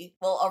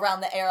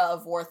around the era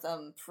of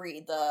Wortham,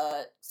 pre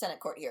the Senate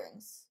court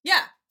hearings.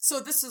 Yeah, so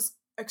this is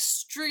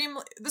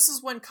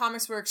when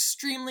comics were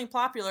extremely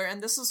popular,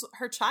 and this is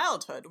her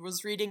childhood,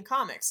 was reading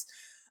comics.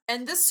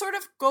 And this sort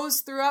of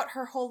goes throughout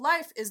her whole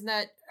life, is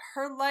that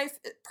her life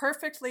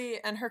perfectly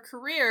and her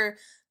career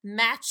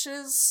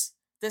matches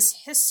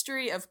this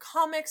history of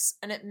comics,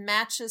 and it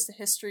matches the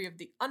history of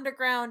the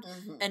underground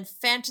and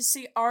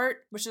fantasy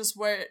art, which is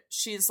what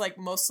she's like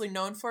mostly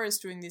known for, is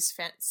doing these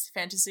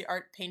fantasy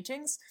art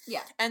paintings.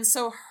 Yeah. And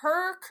so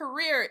her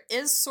career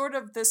is sort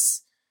of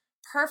this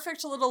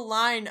perfect little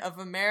line of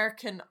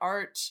American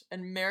art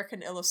and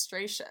American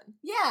illustration.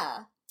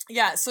 Yeah.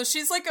 Yeah, so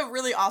she's like a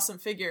really awesome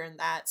figure in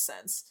that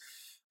sense.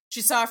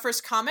 She saw her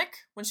first comic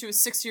when she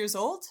was 6 years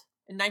old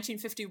in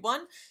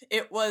 1951.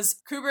 It was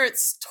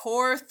Kubert's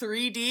Tor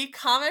 3D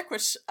comic,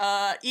 which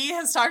E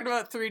has talked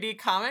about 3D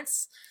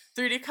comics.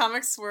 3D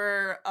comics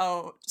were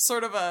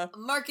sort of a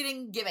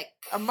marketing gimmick.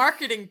 A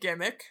marketing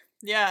gimmick.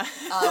 Yeah.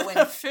 When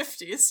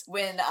 50s.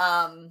 When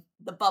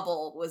the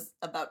bubble was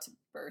about to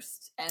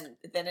burst, and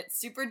then it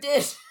super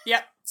did.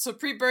 Yep. So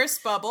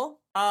pre-burst bubble.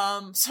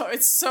 So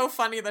it's so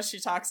funny that she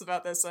talks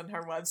about this on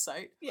her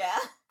website. Yeah.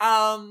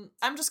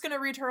 I'm just gonna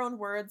read her own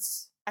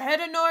words. I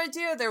had no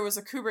idea there was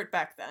a Kubert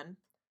back then,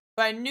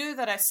 but I knew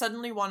that I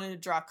suddenly wanted to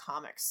draw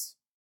comics,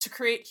 to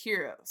create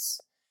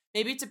heroes,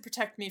 maybe to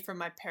protect me from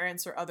my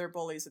parents or other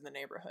bullies in the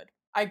neighborhood.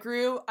 I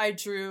grew, I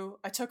drew,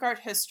 I took art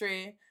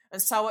history,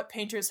 and saw what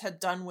painters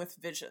had done with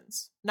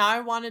visions. Now I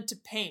wanted to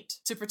paint,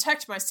 to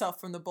protect myself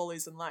from the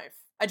bullies in life.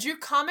 I drew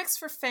comics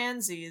for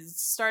fanzines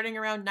starting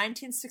around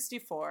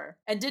 1964,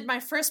 and did my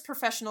first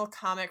professional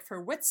comic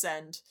for Wits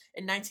End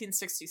in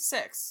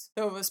 1966,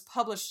 though it was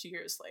published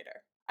years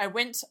later. I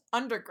went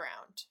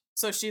underground.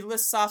 So she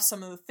lists off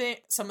some of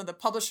the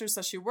publishers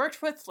that she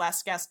worked with: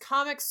 Last Gasp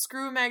Comics,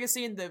 Screw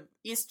Magazine, the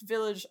East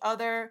Village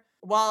Other.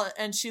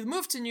 And she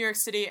moved to New York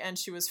City, and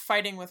she was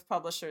fighting with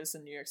publishers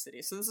in New York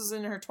City. So this is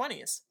in her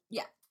 20s.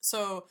 Yeah.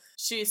 So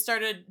she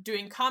started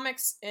doing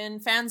comics in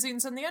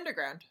fanzines in the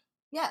underground.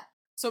 Yeah.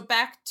 So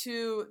back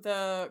to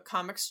the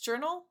Comics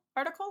Journal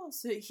article.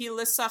 So he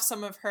lists off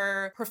some of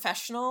her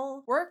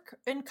professional work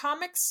in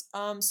comics.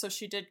 So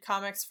she did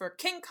comics for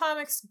King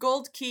Comics,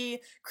 Gold Key,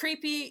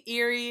 Creepy,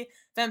 Eerie,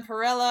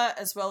 Vampirella,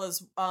 as well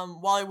as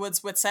Wally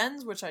Wood's Wits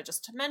End, which I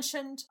just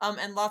mentioned,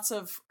 and lots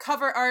of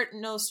cover art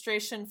and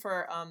illustration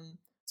for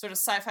sort of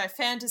sci-fi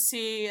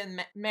fantasy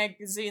and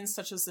magazines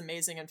such as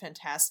Amazing and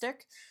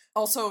Fantastic.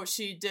 Also,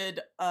 she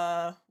did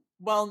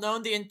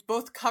well-known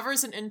both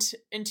covers and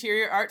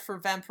interior art for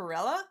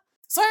Vampirella.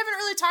 So I haven't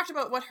really talked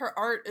about what her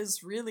art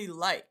is really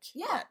like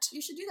yet. You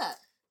should do that.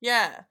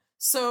 Yeah.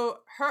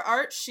 So her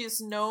art,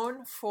 she's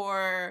known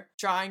for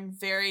drawing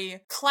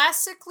very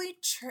classically...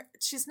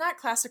 she's not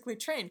classically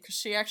trained, because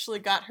she actually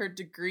got her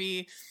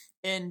degree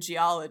in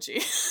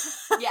geology.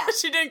 Yeah.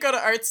 She didn't go to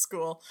art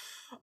school.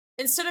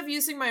 Instead of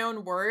using my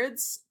own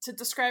words to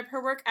describe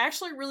her work, I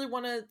actually really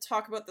want to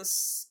talk about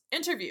this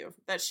interview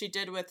that she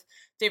did with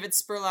David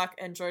Spurlock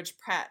and George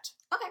Pratt.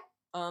 Okay.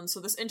 So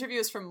this interview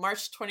is from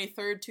March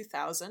 23rd,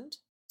 2000.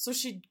 So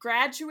she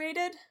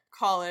graduated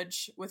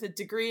college with a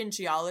degree in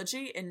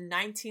geology in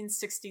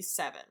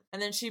 1967.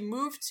 And then she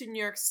moved to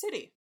New York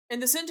City. In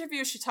this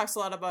interview, she talks a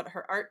lot about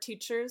her art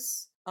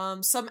teachers,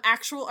 some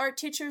actual art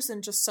teachers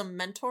and just some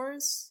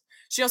mentors.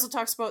 She also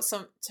talks about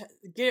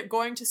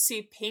going to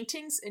see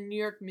paintings in New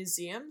York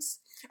museums.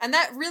 And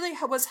that really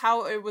was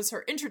how it was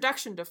her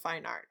introduction to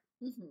fine art.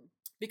 Mm-hmm.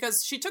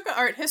 Because she took an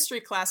art history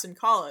class in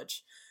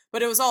college,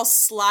 but it was all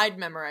slide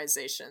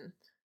memorization.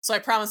 So I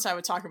promised I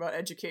would talk about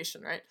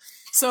education, right?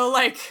 So,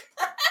 like,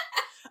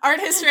 art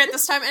history at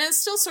this time, and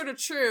it's still sort of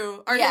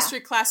true, art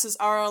history classes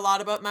are a lot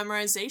about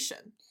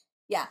memorization.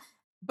 Yeah.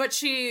 But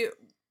she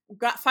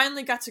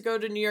finally got to go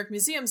to New York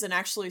museums and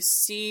actually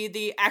see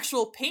the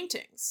actual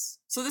paintings.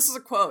 So this is a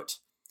quote.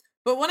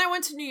 "But when I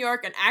went to New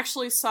York and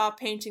actually saw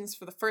paintings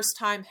for the first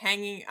time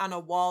hanging on a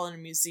wall in a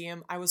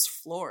museum, I was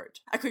floored.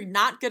 I could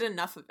not get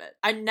enough of it.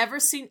 I'd never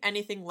seen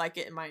anything like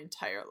it in my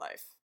entire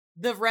life.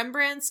 The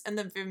Rembrandts and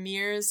the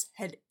Vermeers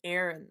had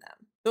air in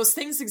them. Those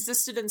things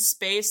existed in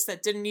space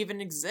that didn't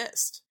even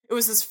exist. It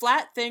was this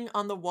flat thing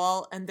on the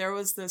wall, and there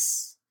was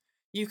this...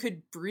 You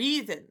could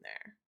breathe in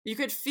there. You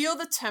could feel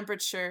the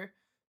temperature.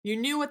 You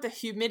knew what the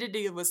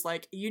humidity was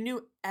like. You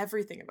knew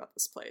everything about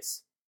this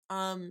place."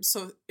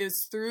 So it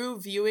was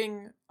through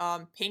viewing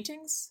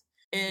paintings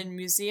in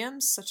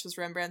museums, such as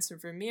Rembrandt's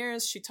and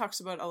Vermeer's. She talks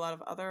about a lot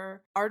of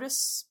other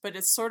artists, but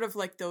it's sort of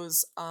like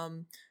those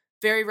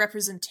very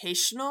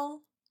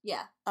representational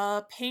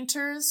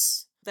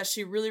painters that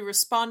she really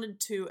responded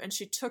to, and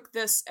she took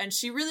this and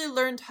she really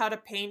learned how to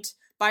paint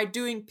by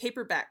doing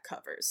paperback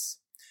covers.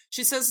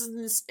 She says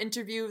in this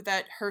interview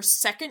that her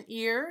second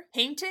year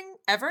painting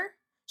ever,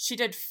 she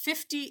did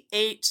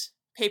 58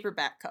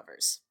 paperback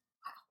covers.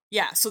 Wow.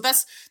 Yeah, so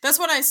that's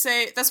what I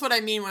say, that's what I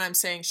mean when I'm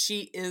saying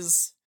she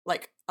is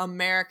like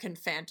American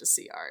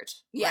fantasy art.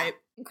 Yeah, right?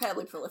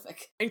 incredibly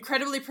prolific.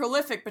 Incredibly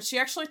prolific, but she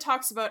actually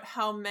talks about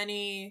how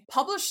many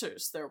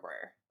publishers there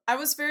were. "I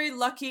was very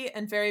lucky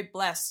and very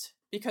blessed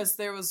because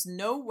there was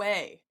no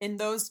way in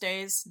those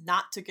days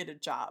not to get a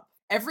job.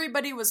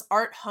 Everybody was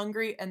art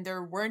hungry and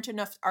there weren't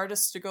enough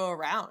artists to go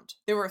around.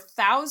 There were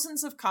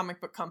thousands of comic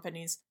book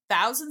companies,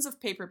 thousands of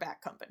paperback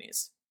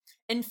companies.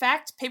 In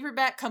fact,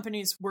 paperback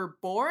companies were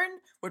born,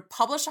 would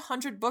publish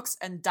 100 books,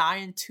 and die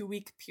in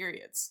 2-week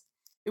periods.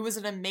 It was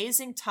an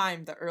amazing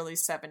time, the early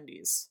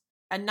 70s.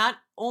 And not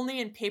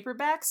only in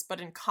paperbacks, but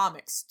in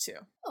comics, too.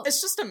 Oh.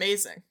 It's just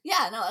amazing.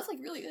 Yeah, no, that's, like,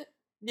 really good.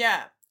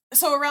 Yeah.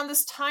 So around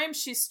this time,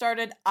 she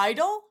started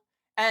Idol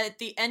at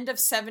the end of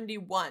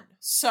 71.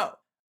 So,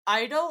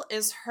 Idol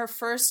is her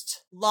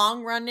first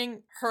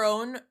long-running, her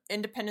own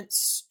independent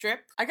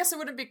strip. I guess it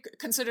wouldn't be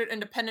considered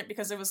independent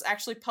because it was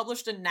actually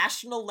published in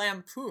National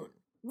Lampoon.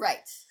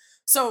 Right.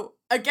 So,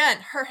 again,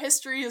 her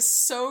history is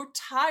so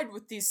tied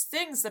with these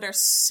things that are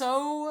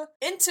so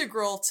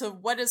integral to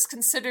what is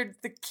considered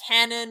the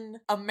canon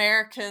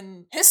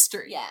American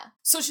history. Yeah.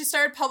 So she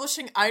started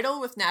publishing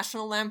Idol with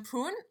National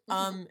Lampoon.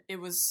 Mm-hmm.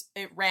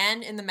 It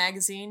ran in the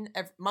magazine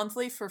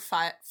monthly for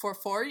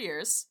 4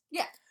 years.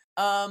 Yeah.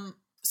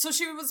 So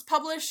she was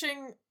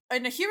publishing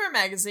in a humor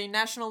magazine,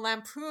 National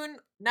Lampoon.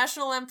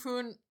 National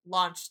Lampoon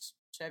launched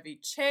Chevy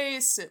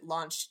Chase. It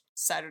launched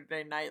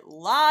Saturday Night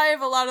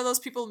Live. A lot of those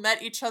people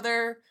met each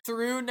other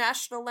through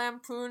National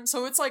Lampoon.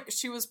 So it's like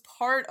she was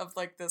part of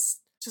like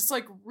this, just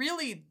like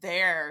really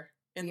there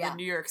in the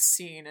New York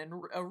scene in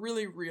a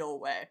really real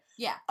way.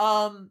 Yeah.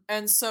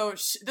 And so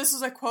this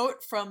is a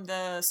quote from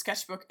the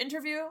sketchbook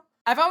interview.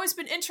 "I've always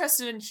been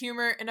interested in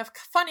humor in a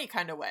funny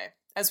kind of way,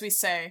 as we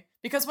say,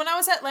 because when I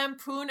was at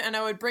Lampoon and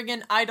I would bring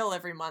in Idol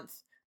every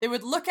month, they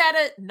would look at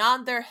it,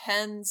 nod their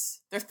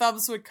heads, their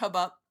thumbs would come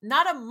up.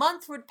 Not a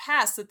month would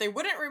pass that they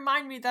wouldn't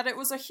remind me that it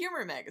was a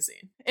humor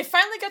magazine. It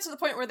finally got to the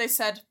point where they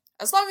said,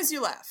 as long as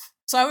you laugh.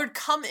 So I would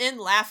come in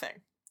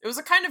laughing. It was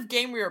a kind of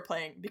game we were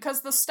playing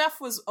because the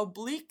stuff was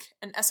oblique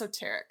and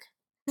esoteric."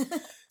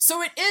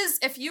 So it is,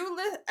 if you...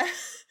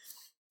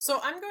 So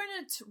I'm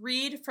going to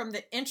read from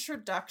the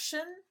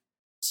introduction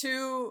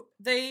to...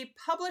 They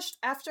published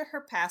after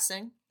her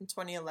passing in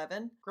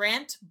 2011,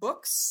 Grant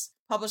Books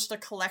published a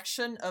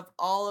collection of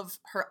all of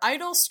her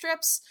Idol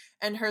strips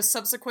and her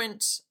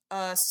subsequent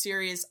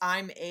series,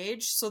 I'm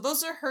Age. So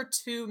those are her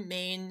two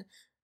main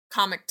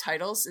comic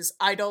titles, is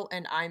Idol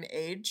and I'm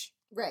Age.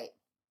 Right.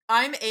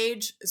 I'm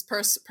Age is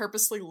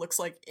purposely looks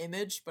like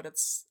Image, but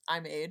it's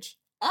I'm Age.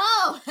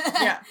 Oh!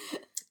 Yeah.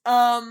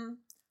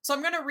 So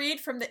I'm going to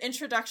read from the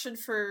introduction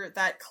for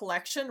that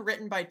collection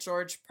written by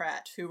George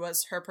Pratt, who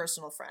was her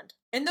personal friend.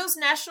 "In those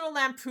National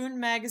Lampoon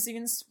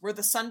magazines were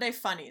the Sunday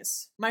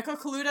Funnies. Michael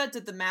Kaluta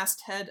did the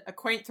masthead, a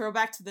quaint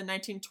throwback to the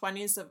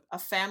 1920s of a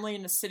family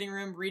in a sitting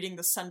room reading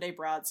the Sunday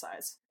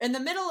broadsides. In the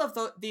middle of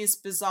these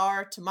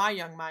bizarre, to my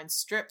young mind,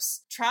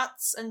 strips,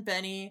 Trots and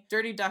Benny,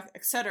 Dirty Duck,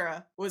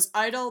 etc., was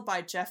Idol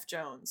by Jeff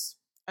Jones.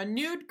 A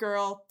nude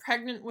girl,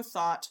 pregnant with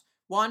thought,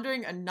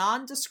 wandering a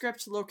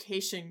nondescript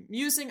location,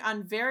 musing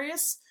on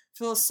various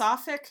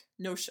philosophic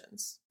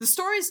notions. The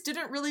stories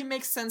didn't really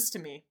make sense to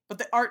me, but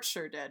the art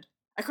sure did.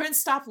 I couldn't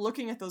stop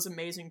looking at those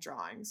amazing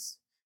drawings.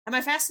 And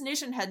my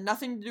fascination had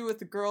nothing to do with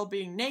the girl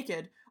being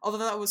naked, although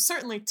that was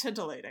certainly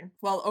titillating.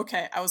 Well,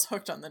 okay, I was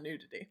hooked on the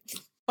nudity.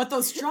 But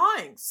those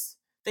drawings,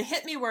 they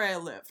hit me where I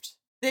lived.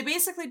 They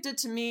basically did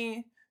to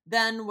me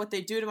then what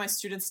they do to my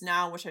students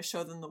now, which I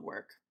show them the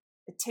work.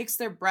 It takes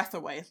their breath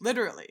away,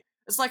 literally.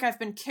 It's like I've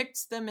been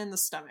kicked them in the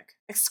stomach.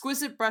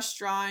 Exquisite brush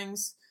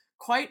drawings,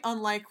 quite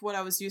unlike what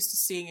I was used to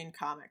seeing in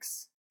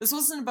comics. This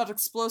wasn't about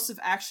explosive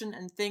action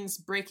and things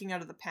breaking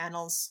out of the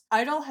panels.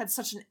 Idol had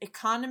such an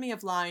economy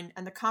of line,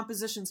 and the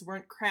compositions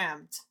weren't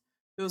crammed.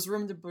 There was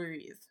room to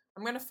breathe."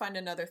 I'm going to find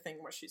another thing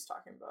where she's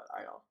talking about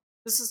Idol.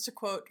 This is to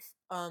quote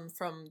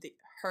from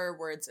her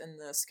words in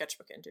the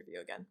sketchbook interview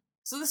again.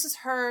 So this is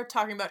her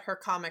talking about her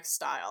comic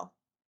style.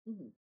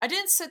 Mm-hmm. "I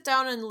didn't sit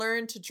down and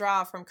learn to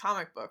draw from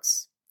comic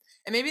books.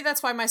 And maybe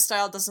that's why my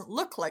style doesn't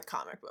look like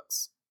comic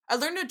books. I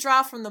learned to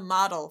draw from the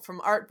model, from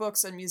art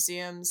books and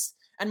museums,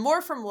 and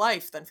more from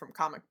life than from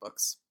comic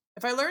books.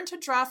 If I learned to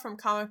draw from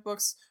comic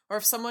books, or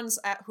if someone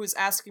who's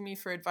asking me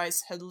for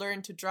advice had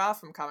learned to draw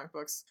from comic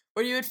books,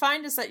 what you would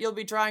find is that you'll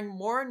be drawing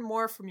more and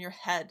more from your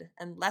head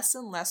and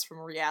less from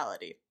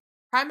reality.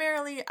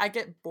 Primarily, I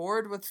get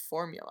bored with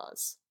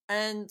formulas."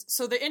 And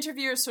so the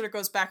interviewer sort of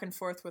goes back and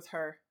forth with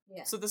her.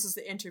 Yeah. So this is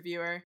the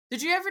interviewer.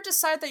 "Did you ever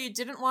decide that you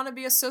didn't want to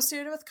be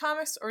associated with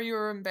comics, or you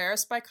were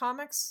embarrassed by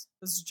comics?"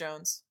 This is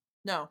Jones.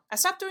 "No. I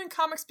stopped doing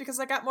comics because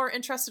I got more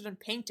interested in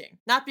painting,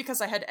 not because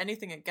I had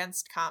anything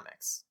against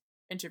comics."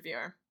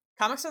 Interviewer.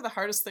 "Comics are the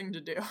hardest thing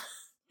to do."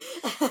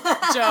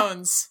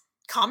 Jones.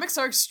 "Comics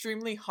are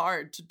extremely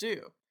hard to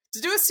do.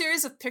 To do a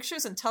series of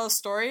pictures and tell a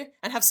story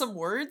and have some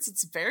words,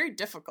 it's very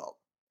difficult."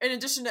 In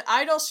addition to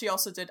Idol, she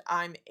also did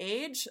I'm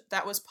Age.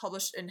 That was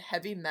published in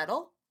Heavy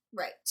Metal.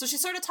 Right. So she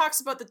sort of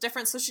talks about the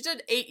difference. So she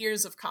did 8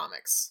 years of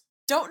comics.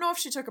 Don't know if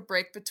she took a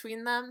break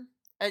between them.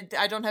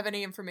 I don't have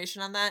any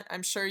information on that.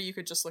 I'm sure you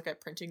could just look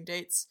at printing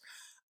dates.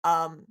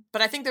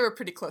 But I think they were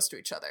pretty close to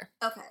each other.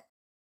 Okay.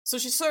 So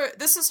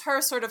this is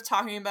her sort of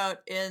talking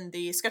about, in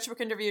the sketchbook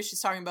interview,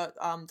 she's talking about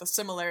the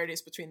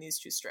similarities between these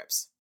two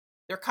strips.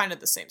 They're kind of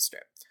the same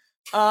strip.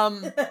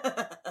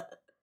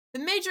 The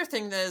major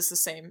thing that is the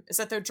same is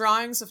that they're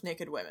drawings of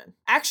naked women.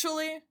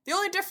 Actually, the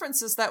only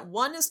difference is that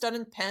one is done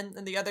in pen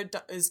and the other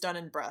is done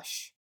in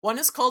brush. One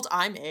is called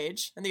I'm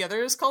Age, and the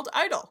other is called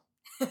Idol.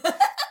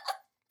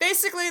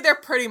 Basically, they're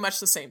pretty much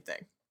the same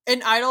thing.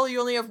 In Idol,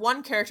 you only have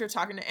one character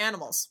talking to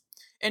animals.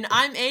 In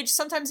I'm Age,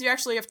 sometimes you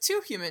actually have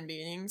two human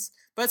beings,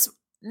 but it's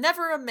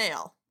never a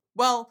male.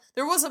 Well,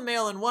 there was a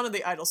male in one of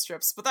the Idol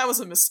strips, but that was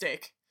a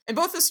mistake. In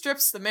both the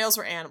strips, the males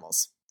were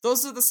animals.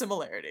 Those are the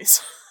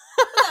similarities.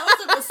 That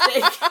was a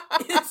mistake.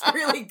 It's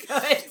really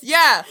good.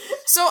 Yeah.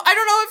 So I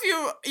don't know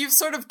if you've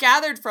sort of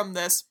gathered from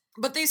this,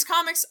 but these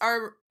comics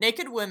are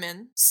naked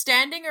women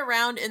standing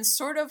around in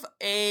sort of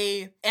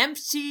a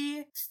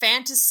empty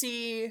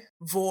fantasy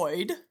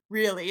void,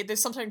 really.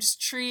 There's sometimes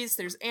trees,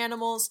 there's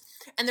animals,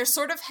 and they're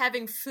sort of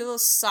having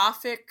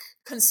philosophic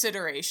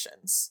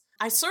considerations.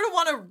 I sort of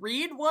want to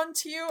read one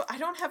to you. I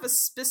don't have a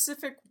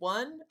specific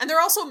one. And they're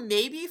also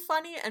maybe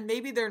funny, and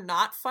maybe they're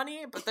not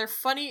funny, but they're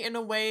funny in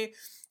a way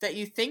that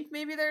you think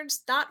maybe they're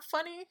just not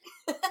funny.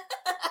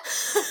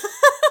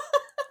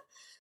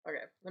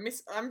 Okay,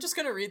 I'm just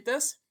gonna read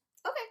this.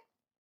 Okay.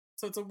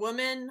 So it's a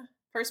woman,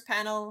 first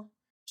panel,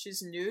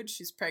 she's nude,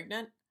 she's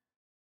pregnant,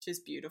 she's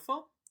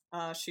beautiful.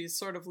 She's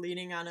sort of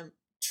leaning on a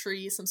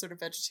tree, some sort of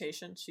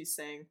vegetation. She's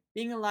saying,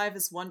 being alive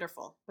is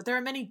wonderful, but there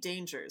are many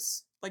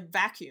dangers, like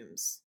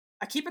vacuums.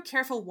 I keep a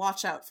careful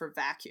watch out for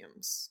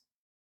vacuums.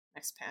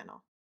 Next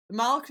panel. The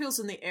molecules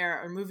in the air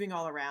are moving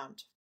all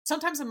around.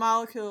 Sometimes a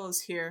molecule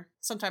is here,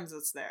 sometimes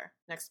it's there.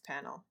 Next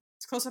panel.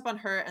 It's close up on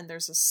her and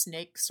there's a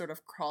snake sort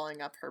of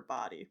crawling up her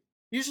body.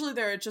 Usually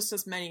there are just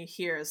as many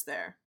here as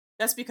there.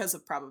 That's because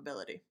of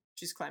probability.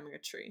 She's climbing a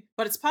tree.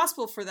 But it's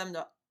possible for them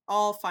to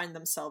all find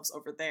themselves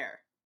over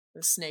there.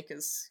 The snake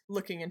is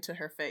looking into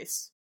her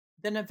face.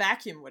 Then a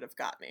vacuum would have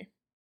got me.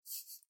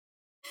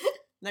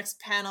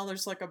 Next panel,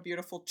 there's like a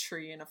beautiful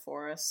tree in a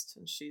forest,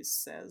 and she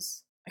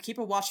says, I keep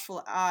a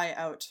watchful eye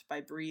out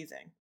by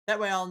breathing. That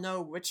way I'll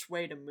know which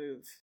way to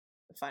move.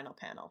 The final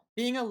panel.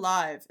 Being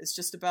alive is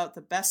just about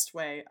the best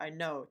way I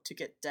know to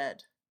get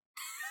dead.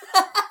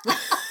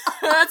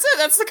 That's it,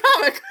 that's the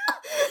comic.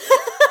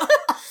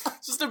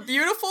 Just a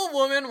beautiful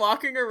woman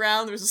walking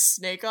around, there's a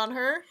snake on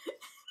her.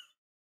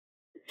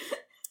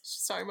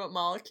 She's talking about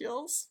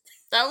molecules.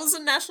 That was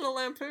a National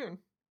Lampoon.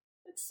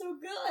 It's so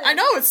good. I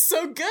know, it's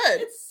so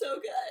good. It's so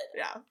good.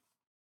 Yeah.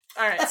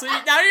 Alright, so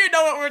now you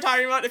know what we're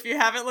talking about if you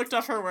haven't looked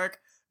up her work.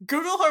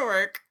 Google her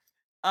work.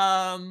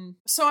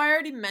 So I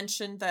already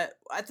mentioned that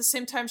at the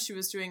same time she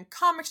was doing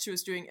comics, she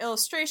was doing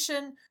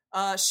illustration.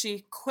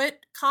 She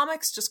quit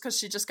comics just because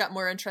she just got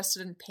more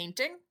interested in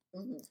painting.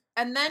 Mm-hmm.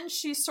 And then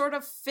she just sort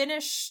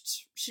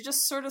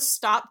of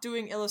stopped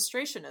doing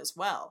illustration as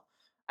well.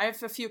 I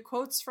have a few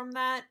quotes from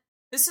that.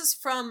 This is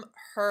from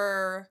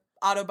her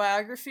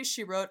autobiography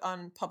she wrote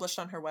published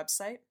on her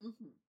website.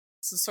 Mm-hmm.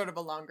 This is sort of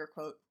a longer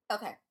quote.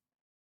 Okay.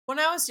 When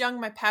I was young,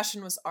 my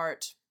passion was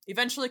art,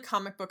 eventually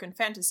comic book and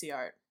fantasy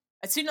art.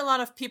 I'd seen a lot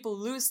of people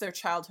lose their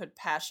childhood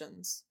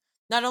passions,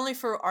 not only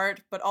for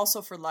art, but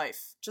also for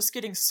life, just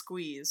getting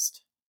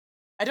squeezed.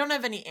 I don't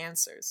have any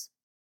answers.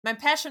 My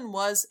passion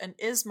was and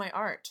is my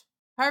art.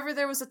 However,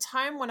 there was a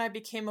time when I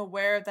became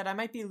aware that I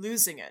might be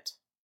losing it.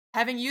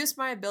 Having used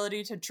my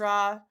ability to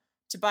draw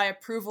to buy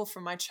approval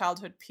from my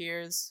childhood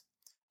peers,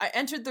 I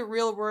entered the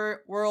real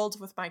world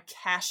with my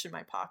cash in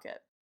my pocket.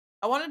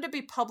 I wanted to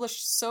be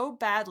published so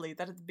badly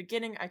that at the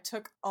beginning I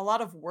took a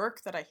lot of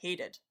work that I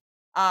hated.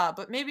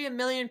 But maybe 1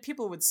 million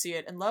people would see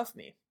it and love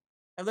me.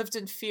 I lived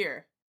in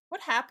fear.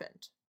 What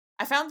happened?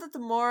 I found that the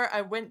more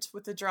I went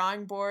with the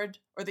drawing board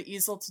or the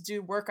easel to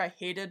do work I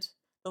hated,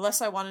 the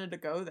less I wanted to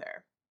go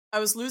there. I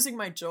was losing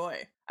my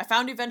joy. I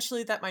found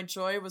eventually that my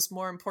joy was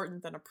more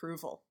important than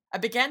approval. I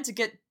began to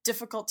get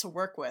difficult to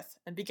work with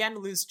and began to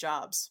lose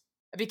jobs.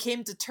 I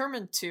became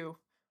determined to,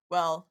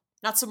 well,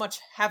 not so much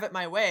have it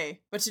my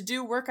way, but to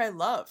do work I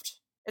loved.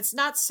 It's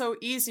not so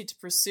easy to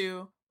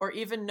pursue or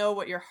even know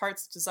what your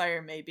heart's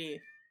desire may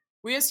be.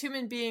 We as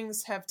human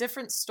beings have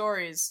different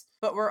stories,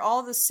 but we're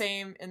all the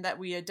same in that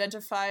we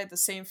identify the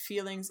same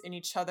feelings in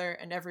each other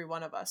and every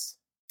one of us.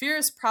 Fear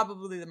is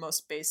probably the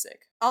most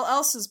basic. All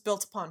else is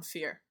built upon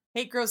fear.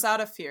 Hate grows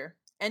out of fear,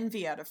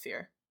 envy out of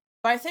fear.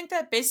 But I think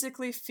that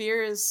basically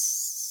fear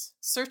is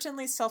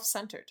certainly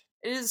self-centered.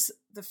 It is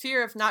the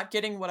fear of not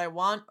getting what I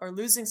want or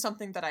losing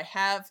something that I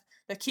have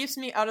that keeps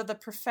me out of the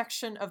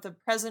perfection of the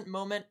present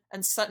moment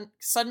and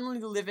suddenly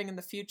living in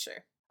the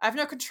future. I have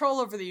no control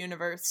over the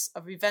universe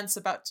of events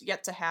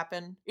yet to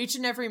happen. Each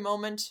and every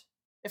moment,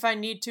 if I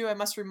need to, I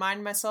must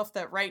remind myself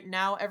that right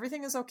now,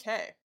 everything is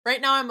okay.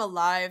 Right now, I'm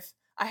alive.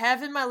 I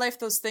have in my life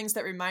those things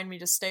that remind me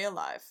to stay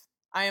alive.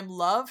 I am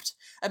loved,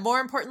 and more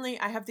importantly,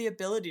 I have the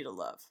ability to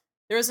love.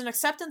 There is an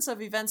acceptance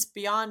of events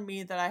beyond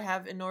me that I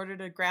have in order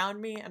to ground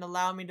me and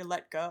allow me to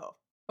let go.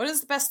 What is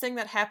the best thing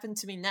that happened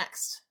to me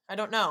next? I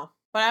don't know,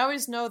 but I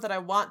always know that I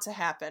want to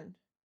happen,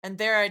 and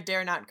there I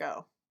dare not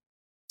go.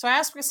 So I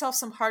ask myself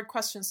some hard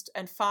questions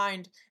and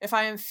find if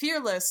I am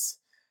fearless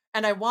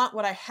and I want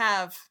what I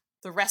have,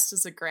 the rest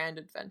is a grand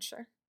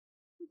adventure.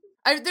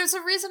 There's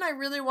a reason I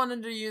really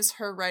wanted to use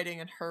her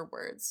writing and her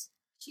words.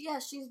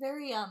 She's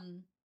very,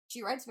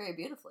 she writes very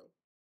beautifully.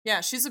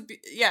 Yeah, she's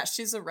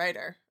a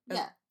writer.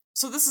 Yeah.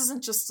 So this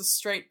isn't just a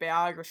straight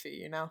biography,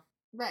 you know?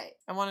 Right.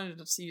 I wanted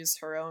to use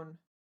her own.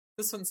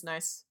 This one's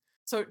nice.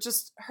 So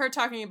just her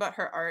talking about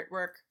her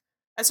artwork.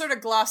 I sort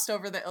of glossed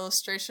over the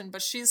illustration,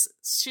 but she's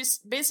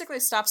basically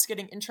stops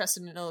getting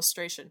interested in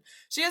illustration.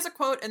 She has a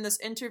quote in this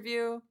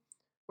interview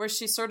where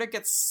she sort of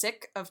gets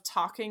sick of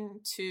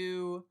talking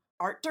to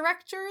art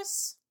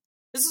directors.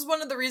 This is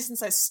one of the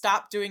reasons I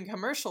stopped doing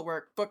commercial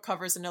work, book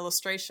covers, and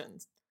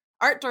illustrations.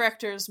 Art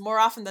directors, more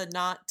often than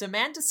not,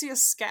 demand to see a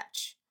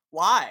sketch.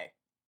 Why?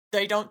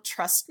 They don't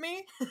trust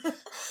me?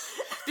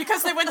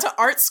 Because they went to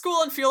art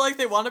school and feel like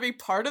they want to be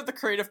part of the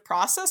creative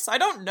process? I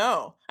don't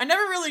know. I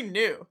never really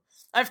knew.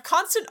 I have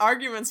constant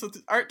arguments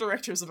with art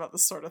directors about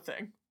this sort of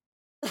thing.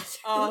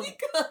 Really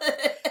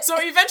good. So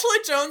eventually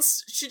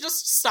Jones, she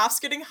just stops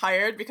getting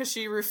hired because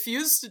she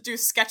refused to do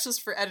sketches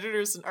for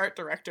editors and art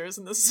directors.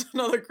 And this is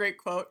another great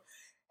quote.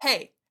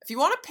 Hey, if you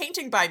want a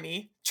painting by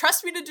me,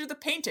 trust me to do the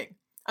painting.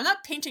 I'm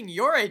not painting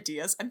your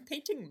ideas, I'm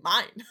painting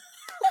mine.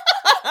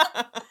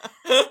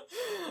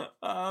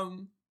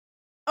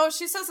 Oh,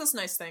 she says this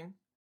nice thing.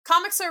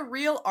 Comics are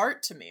real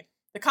art to me.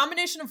 The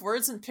combination of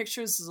words and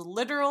pictures is a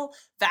literal,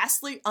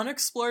 vastly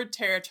unexplored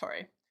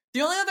territory.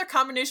 The only other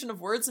combination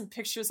of words and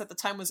pictures at the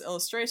time was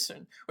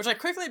illustration, which I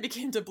quickly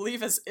became to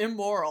believe as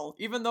immoral,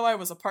 even though I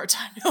was a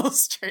part-time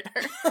illustrator.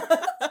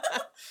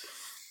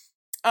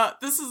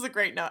 This is a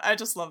great note. I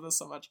just love this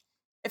so much.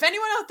 If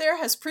anyone out there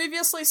has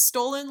previously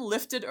stolen,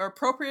 lifted, or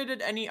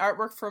appropriated any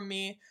artwork from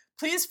me,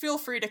 please feel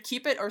free to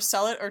keep it or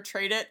sell it or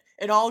trade it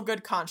in all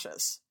good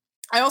conscience.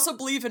 I also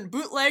believe in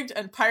bootlegged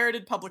and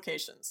pirated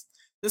publications.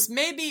 This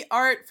may be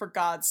art, for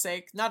God's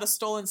sake, not a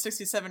stolen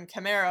 67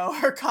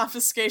 Camaro or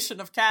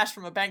confiscation of cash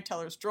from a bank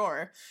teller's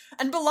drawer,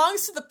 and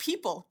belongs to the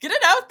people. Get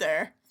it out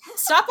there.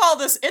 Stop all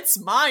this it's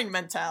mine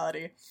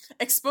mentality.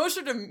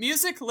 Exposure to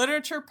music,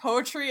 literature,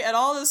 poetry, and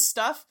all this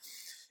stuff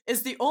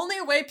is the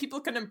only way people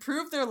can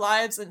improve their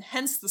lives and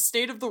hence the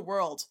state of the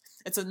world.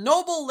 It's a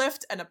noble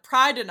lift and a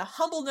pride and a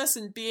humbleness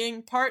in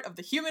being part of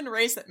the human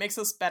race that makes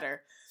us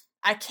better.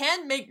 I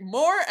can make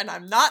more and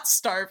I'm not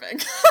starving.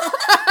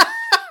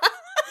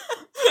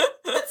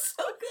 That's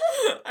so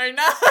good. I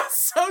know,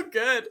 it's so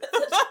good.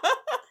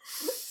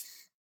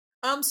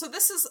 So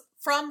this is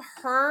from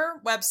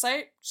her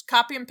website, just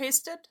copy and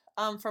pasted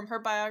from her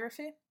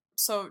biography.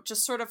 So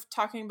just sort of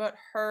talking about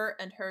her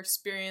and her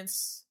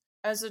experience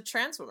as a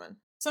trans woman.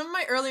 Some of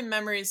my early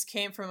memories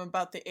came from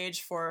about the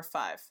age 4 or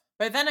 5.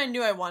 By then I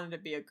knew I wanted to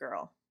be a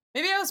girl.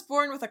 Maybe I was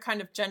born with a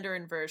kind of gender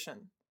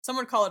inversion. Some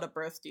would call it a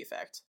birth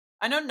defect.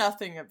 I know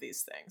nothing of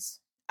these things.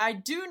 I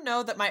do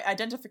know that my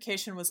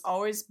identification was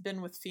always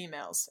been with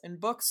females, in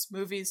books,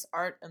 movies,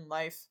 art, and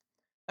life.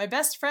 My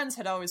best friends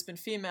had always been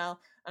female,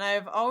 and I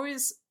have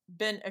always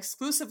been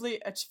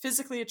exclusively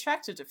physically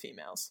attracted to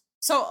females.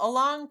 So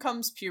along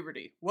comes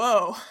puberty.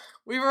 Whoa,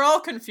 we were all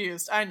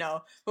confused, I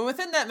know, but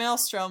within that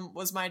maelstrom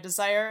was my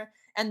desire,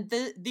 and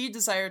the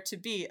desire to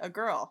be a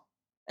girl.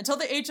 Until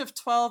the age of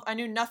 12, I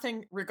knew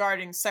nothing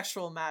regarding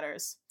sexual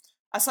matters.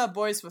 I saw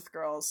boys with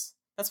girls.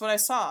 That's what I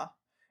saw.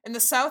 In the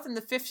South in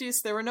the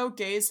 50s, there were no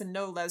gays and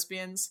no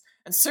lesbians,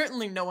 and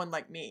certainly no one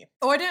like me.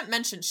 Oh, I didn't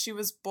mention, she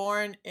was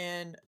born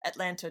in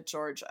Atlanta,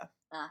 Georgia.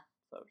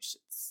 So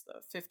it's the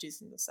 50s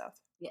in the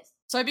South. Yes.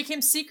 So I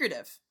became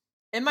secretive.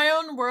 In my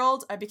own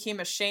world, I became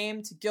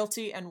ashamed,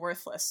 guilty, and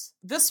worthless.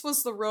 This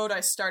was the road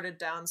I started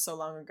down so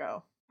long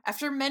ago.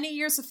 After many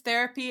years of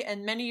therapy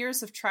and many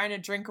years of trying to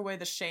drink away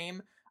the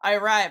shame, I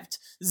arrived,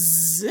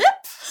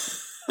 zip,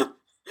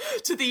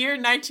 to the year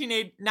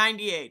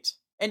 1998.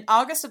 In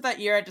August of that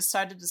year, I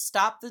decided to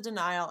stop the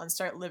denial and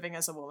start living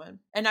as a woman.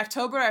 In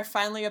October, I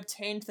finally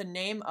obtained the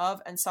name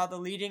of and saw the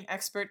leading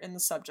expert in the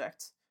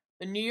subject,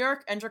 the New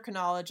York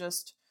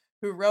endocrinologist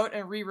who wrote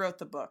and rewrote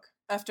the book.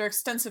 After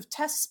extensive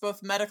tests,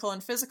 both medical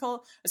and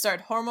physical, I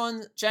started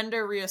hormone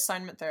gender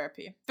reassignment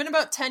therapy. It's been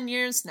about 10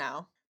 years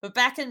now, but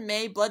back in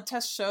May, blood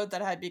tests showed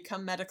that I had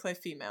become medically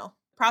female.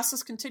 The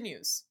process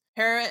continues.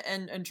 Hair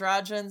and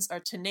androgens are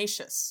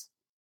tenacious.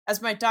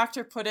 As my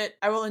doctor put it,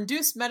 I will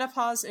induce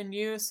menopause in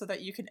you so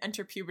that you can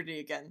enter puberty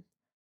again.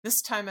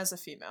 This time as a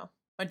female.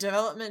 My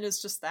development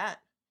is just that.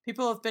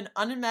 People have been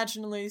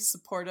unimaginably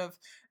supportive,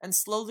 and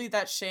slowly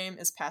that shame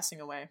is passing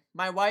away.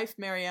 My wife,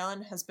 Mary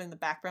Ellen, has been the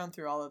background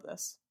through all of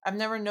this. I've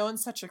never known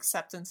such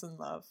acceptance and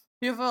love.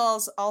 People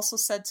have also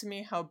said to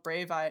me how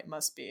brave I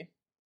must be.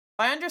 If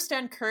I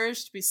understand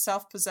courage to be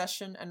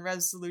self-possession and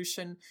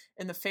resolution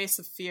in the face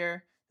of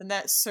fear, then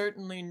that's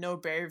certainly no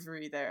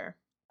bravery there.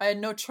 I had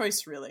no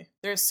choice, really.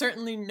 There is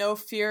certainly no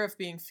fear of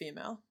being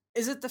female.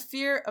 Is it the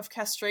fear of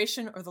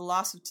castration or the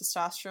loss of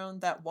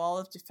testosterone, that wall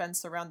of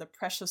defense around the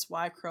precious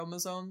Y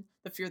chromosome,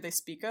 the fear they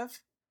speak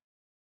of?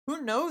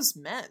 Who knows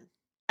men?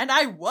 And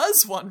I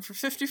was one for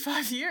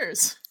 55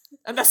 years.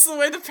 And that's the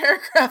way the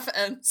paragraph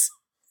ends.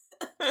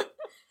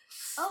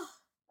 Oh,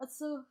 that's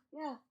so,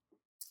 yeah.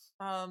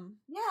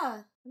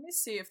 Yeah. Let me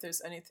see if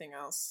there's anything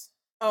else.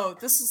 Oh,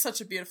 this is such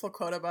a beautiful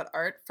quote about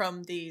art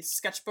from the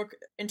sketchbook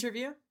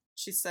interview.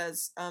 She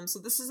says, so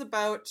this is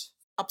about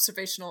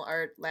observational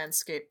art,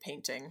 landscape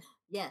painting.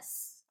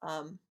 Yes.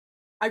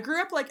 I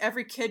grew up like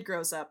every kid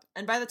grows up,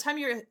 and by the time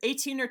you're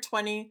 18 or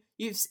 20,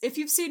 if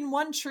you've seen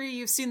one tree,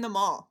 you've seen them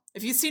all.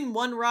 If you've seen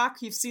one rock,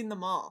 you've seen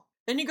them all.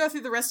 Then you go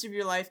through the rest of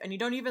your life and you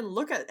don't even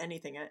look at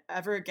anything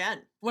ever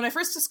again. When I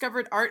first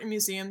discovered art in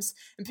museums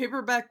and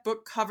paperback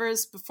book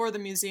covers before the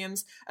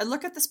museums, I'd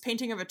look at this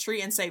painting of a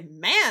tree and say,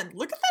 man,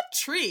 look at that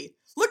tree!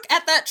 Look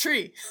at that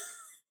tree!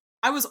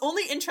 I was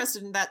only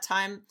interested in that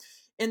time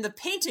in the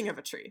painting of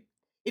a tree.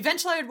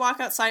 Eventually I'd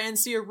walk outside and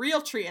see a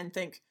real tree and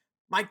think,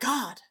 my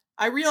God!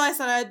 I realized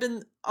that it had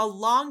been a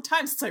long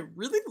time since I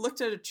really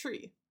looked at a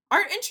tree.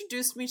 Art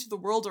introduced me to the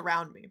world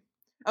around me.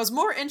 I was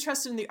more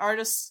interested in the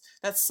artists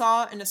that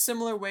saw in a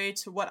similar way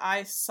to what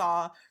I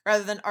saw,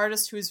 rather than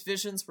artists whose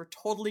visions were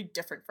totally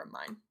different from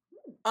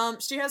mine.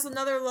 She has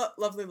another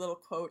lovely little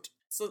quote,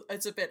 so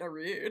it's a bit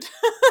rude.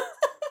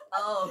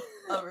 Oh,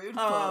 a rude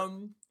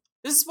quote.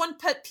 This is one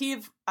pet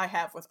peeve I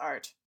have with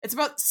art. It's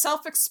about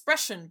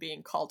self-expression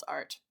being called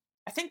art.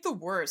 I think the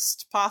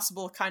worst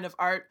possible kind of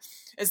art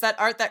is that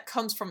art that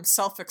comes from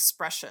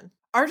self-expression.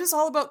 Art is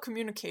all about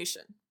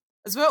communication.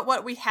 It's about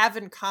what we have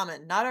in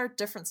common, not our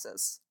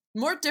differences.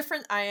 The more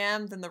different I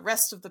am than the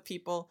rest of the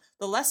people,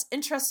 the less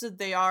interested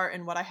they are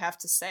in what I have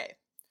to say.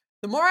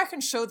 The more I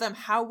can show them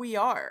how we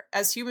are,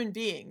 as human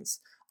beings,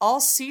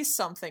 all see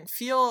something,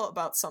 feel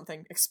about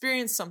something,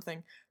 experience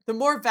something, the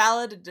more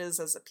valid it is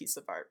as a piece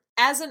of art.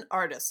 As an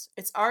artist,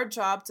 it's our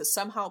job to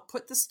somehow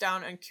put this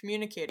down and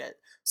communicate it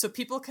so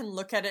people can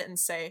look at it and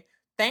say,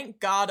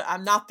 thank God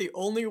I'm not the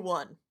only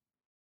one.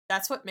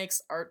 That's what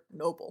makes art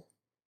noble.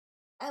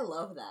 I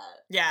love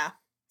that. Yeah.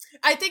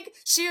 I think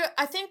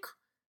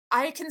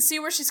I can see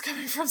where she's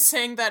coming from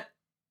saying that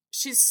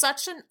she's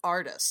such an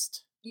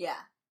artist.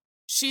 Yeah.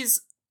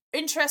 She's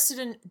interested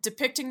in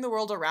depicting the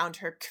world around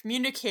her,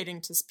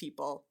 communicating to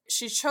people.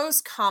 She chose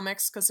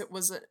comics because it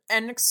was an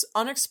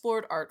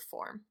unexplored art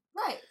form.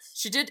 Right.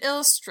 She did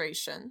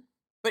illustration,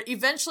 but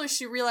eventually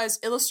she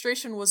realized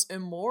illustration was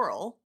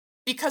immoral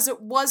because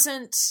it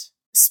wasn't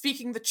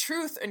speaking the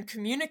truth and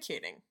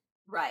communicating.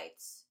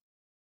 Right.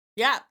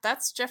 Yeah,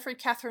 that's Jeffrey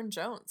Catherine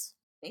Jones.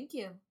 Thank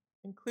you.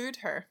 Include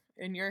her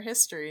in your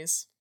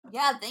histories.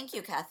 Yeah, thank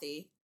you,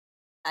 Kathy.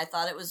 I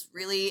thought it was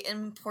really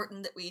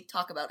important that we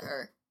talk about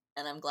her,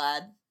 and I'm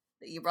glad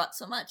that you brought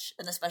so much,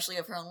 and especially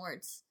of her own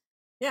words.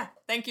 Yeah,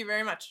 thank you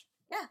very much.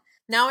 Yeah.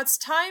 Now it's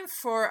time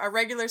for a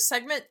regular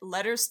segment,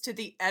 Letters to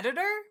the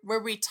Editor, where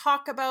we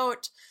talk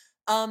about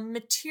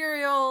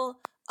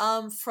material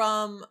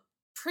from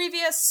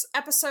previous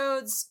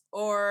episodes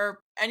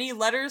or any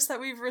letters that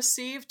we've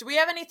received. Do we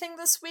have anything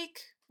this week?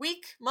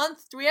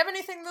 Month? Do we have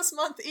anything this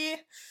month, E?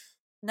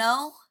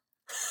 No.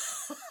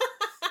 I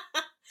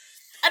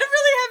don't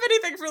really have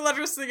anything for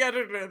Letters to the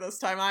Editor this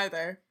time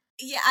either.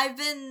 Yeah, I've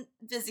been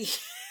busy.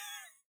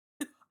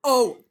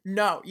 Oh,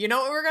 no. You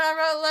know what we're gonna have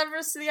about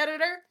Letters to the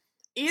Editor?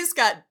 He's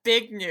got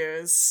big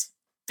news.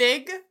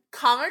 Big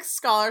comic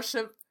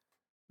scholarship.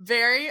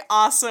 Very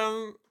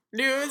awesome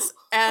news.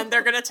 And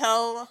they're gonna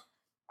tell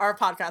our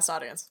podcast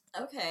audience.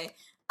 Okay.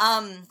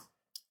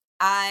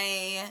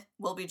 I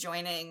will be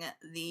joining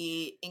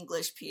the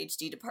English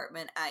PhD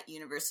department at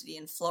University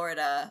of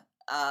Florida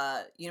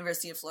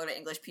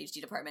English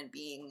PhD department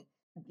being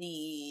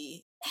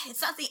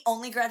it's not the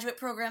only graduate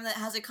program that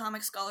has a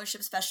comic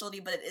scholarship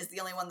specialty, but it is the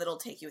only one that'll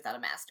take you without a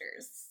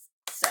master's.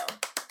 So.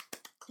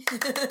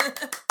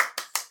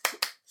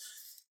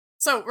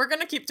 So we're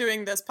gonna keep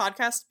doing this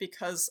podcast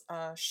because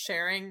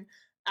sharing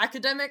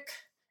academic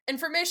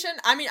information.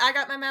 I mean, I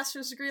got my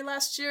master's degree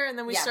last year, and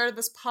then we started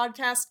this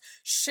podcast.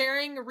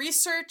 Sharing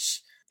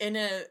research in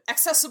an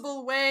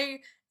accessible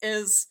way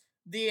is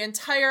the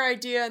entire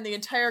idea and the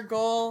entire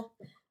goal.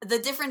 The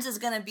difference is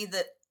going to be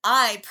that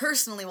I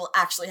personally will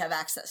actually have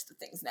access to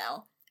things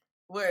now,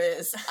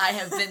 whereas I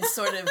have been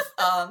sort of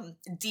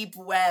deep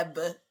web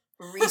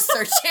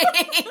researching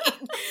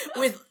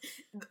with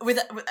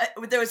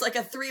there was like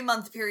a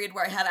 3-month period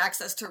where I had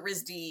access to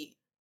RISD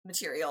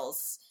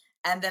materials.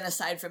 And then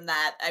aside from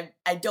that,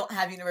 I don't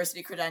have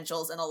university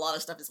credentials, and a lot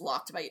of stuff is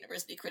locked by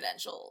university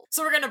credentials.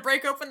 So we're going to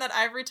break open that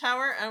ivory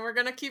tower, and we're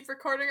going to keep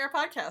recording our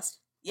podcast.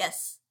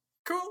 Yes.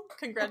 Cool.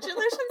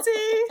 Congratulations,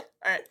 E!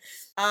 All right.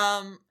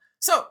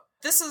 So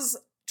this is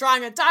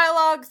Drawing a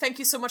Dialogue. Thank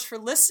you so much for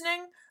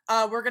listening.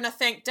 We're going to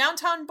thank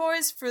Downtown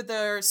Boys for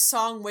their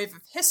song Wave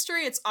of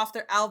History. It's off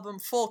their album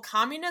Full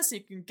Communist.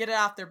 You can get it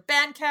off their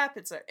Bandcamp.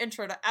 It's an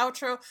intro to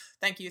outro.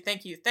 Thank you,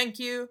 thank you, thank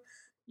you.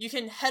 You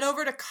can head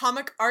over to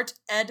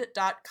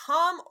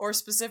comicarted.com or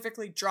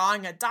specifically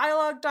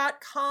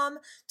drawingadialogue.com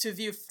to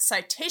view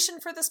citation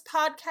for this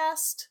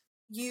podcast.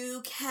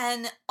 You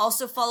can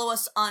also follow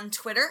us on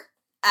Twitter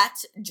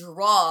at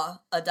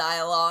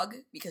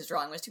drawadialogue, because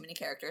drawing was too many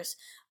characters.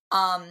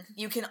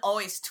 You can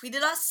always tweet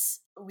at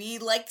us. We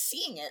like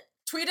seeing it.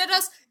 Tweet at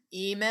us.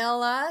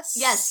 Email us.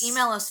 Yes,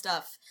 email us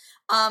stuff.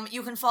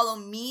 You can follow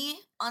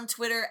me on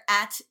Twitter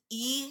at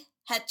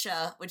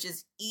Hetja, which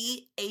is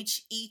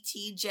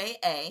EHETJA.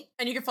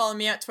 And you can follow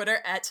me at Twitter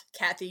at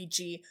Kathy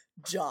G.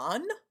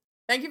 John.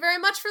 Thank you very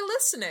much for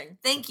listening.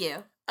 Thank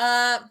you.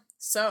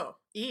 So,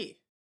 E,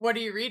 what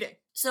are you reading?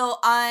 So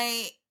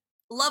I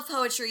love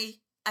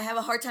poetry, I have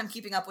a hard time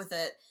keeping up with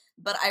it,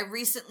 but I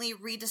recently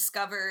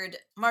rediscovered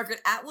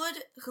Margaret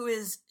Atwood,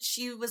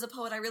 she was a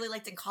poet I really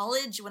liked in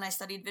college when I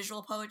studied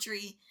visual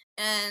poetry,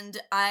 and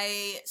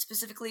I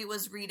specifically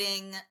was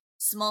reading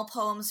Small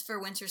Poems for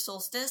Winter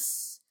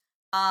Solstice,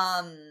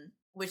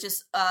 which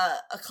is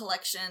a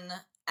collection,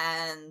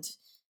 and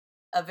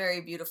a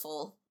very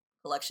beautiful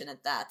collection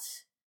at that.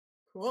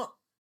 Cool.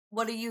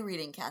 What are you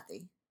reading,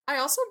 Kathy? I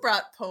also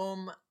brought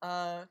poem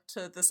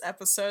to this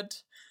episode.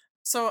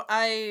 So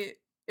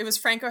it was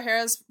Frank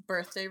O'Hara's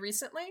birthday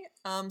recently,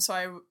 so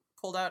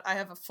I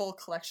have a full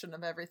collection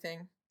of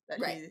everything that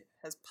he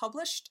has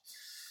published.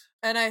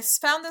 And I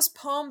found this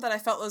poem that I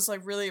felt was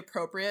like really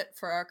appropriate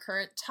for our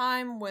current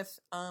time with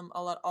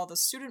all the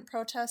student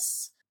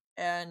protests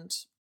and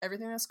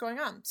everything that's going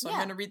on. So I'm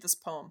going to read this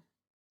poem.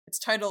 It's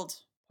titled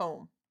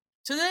Poem.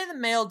 Today the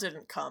mail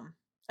didn't come,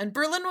 and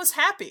Berlin was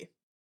happy.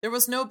 There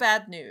was no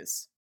bad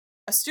news.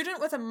 A student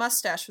with a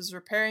mustache was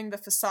repairing the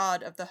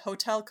facade of the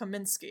Hotel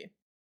Kaminsky,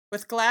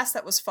 with glass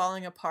that was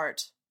falling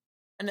apart,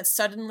 and it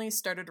suddenly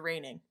started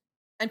raining.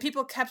 And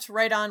people kept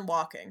right on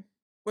walking,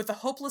 with the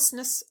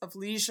hopelessness of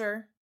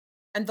leisure,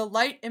 and the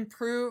light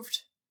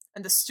improved,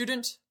 and the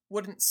student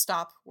wouldn't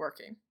stop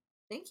working.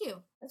 Thank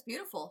you. That's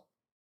beautiful.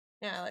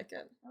 Yeah, I like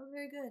it. That was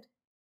very good.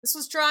 This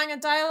was Drawing a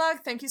Dialogue.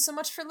 Thank you so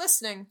much for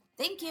listening.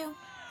 Thank you.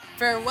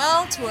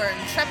 Farewell to our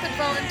intrepid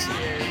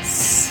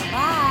volunteers.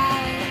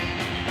 Bye.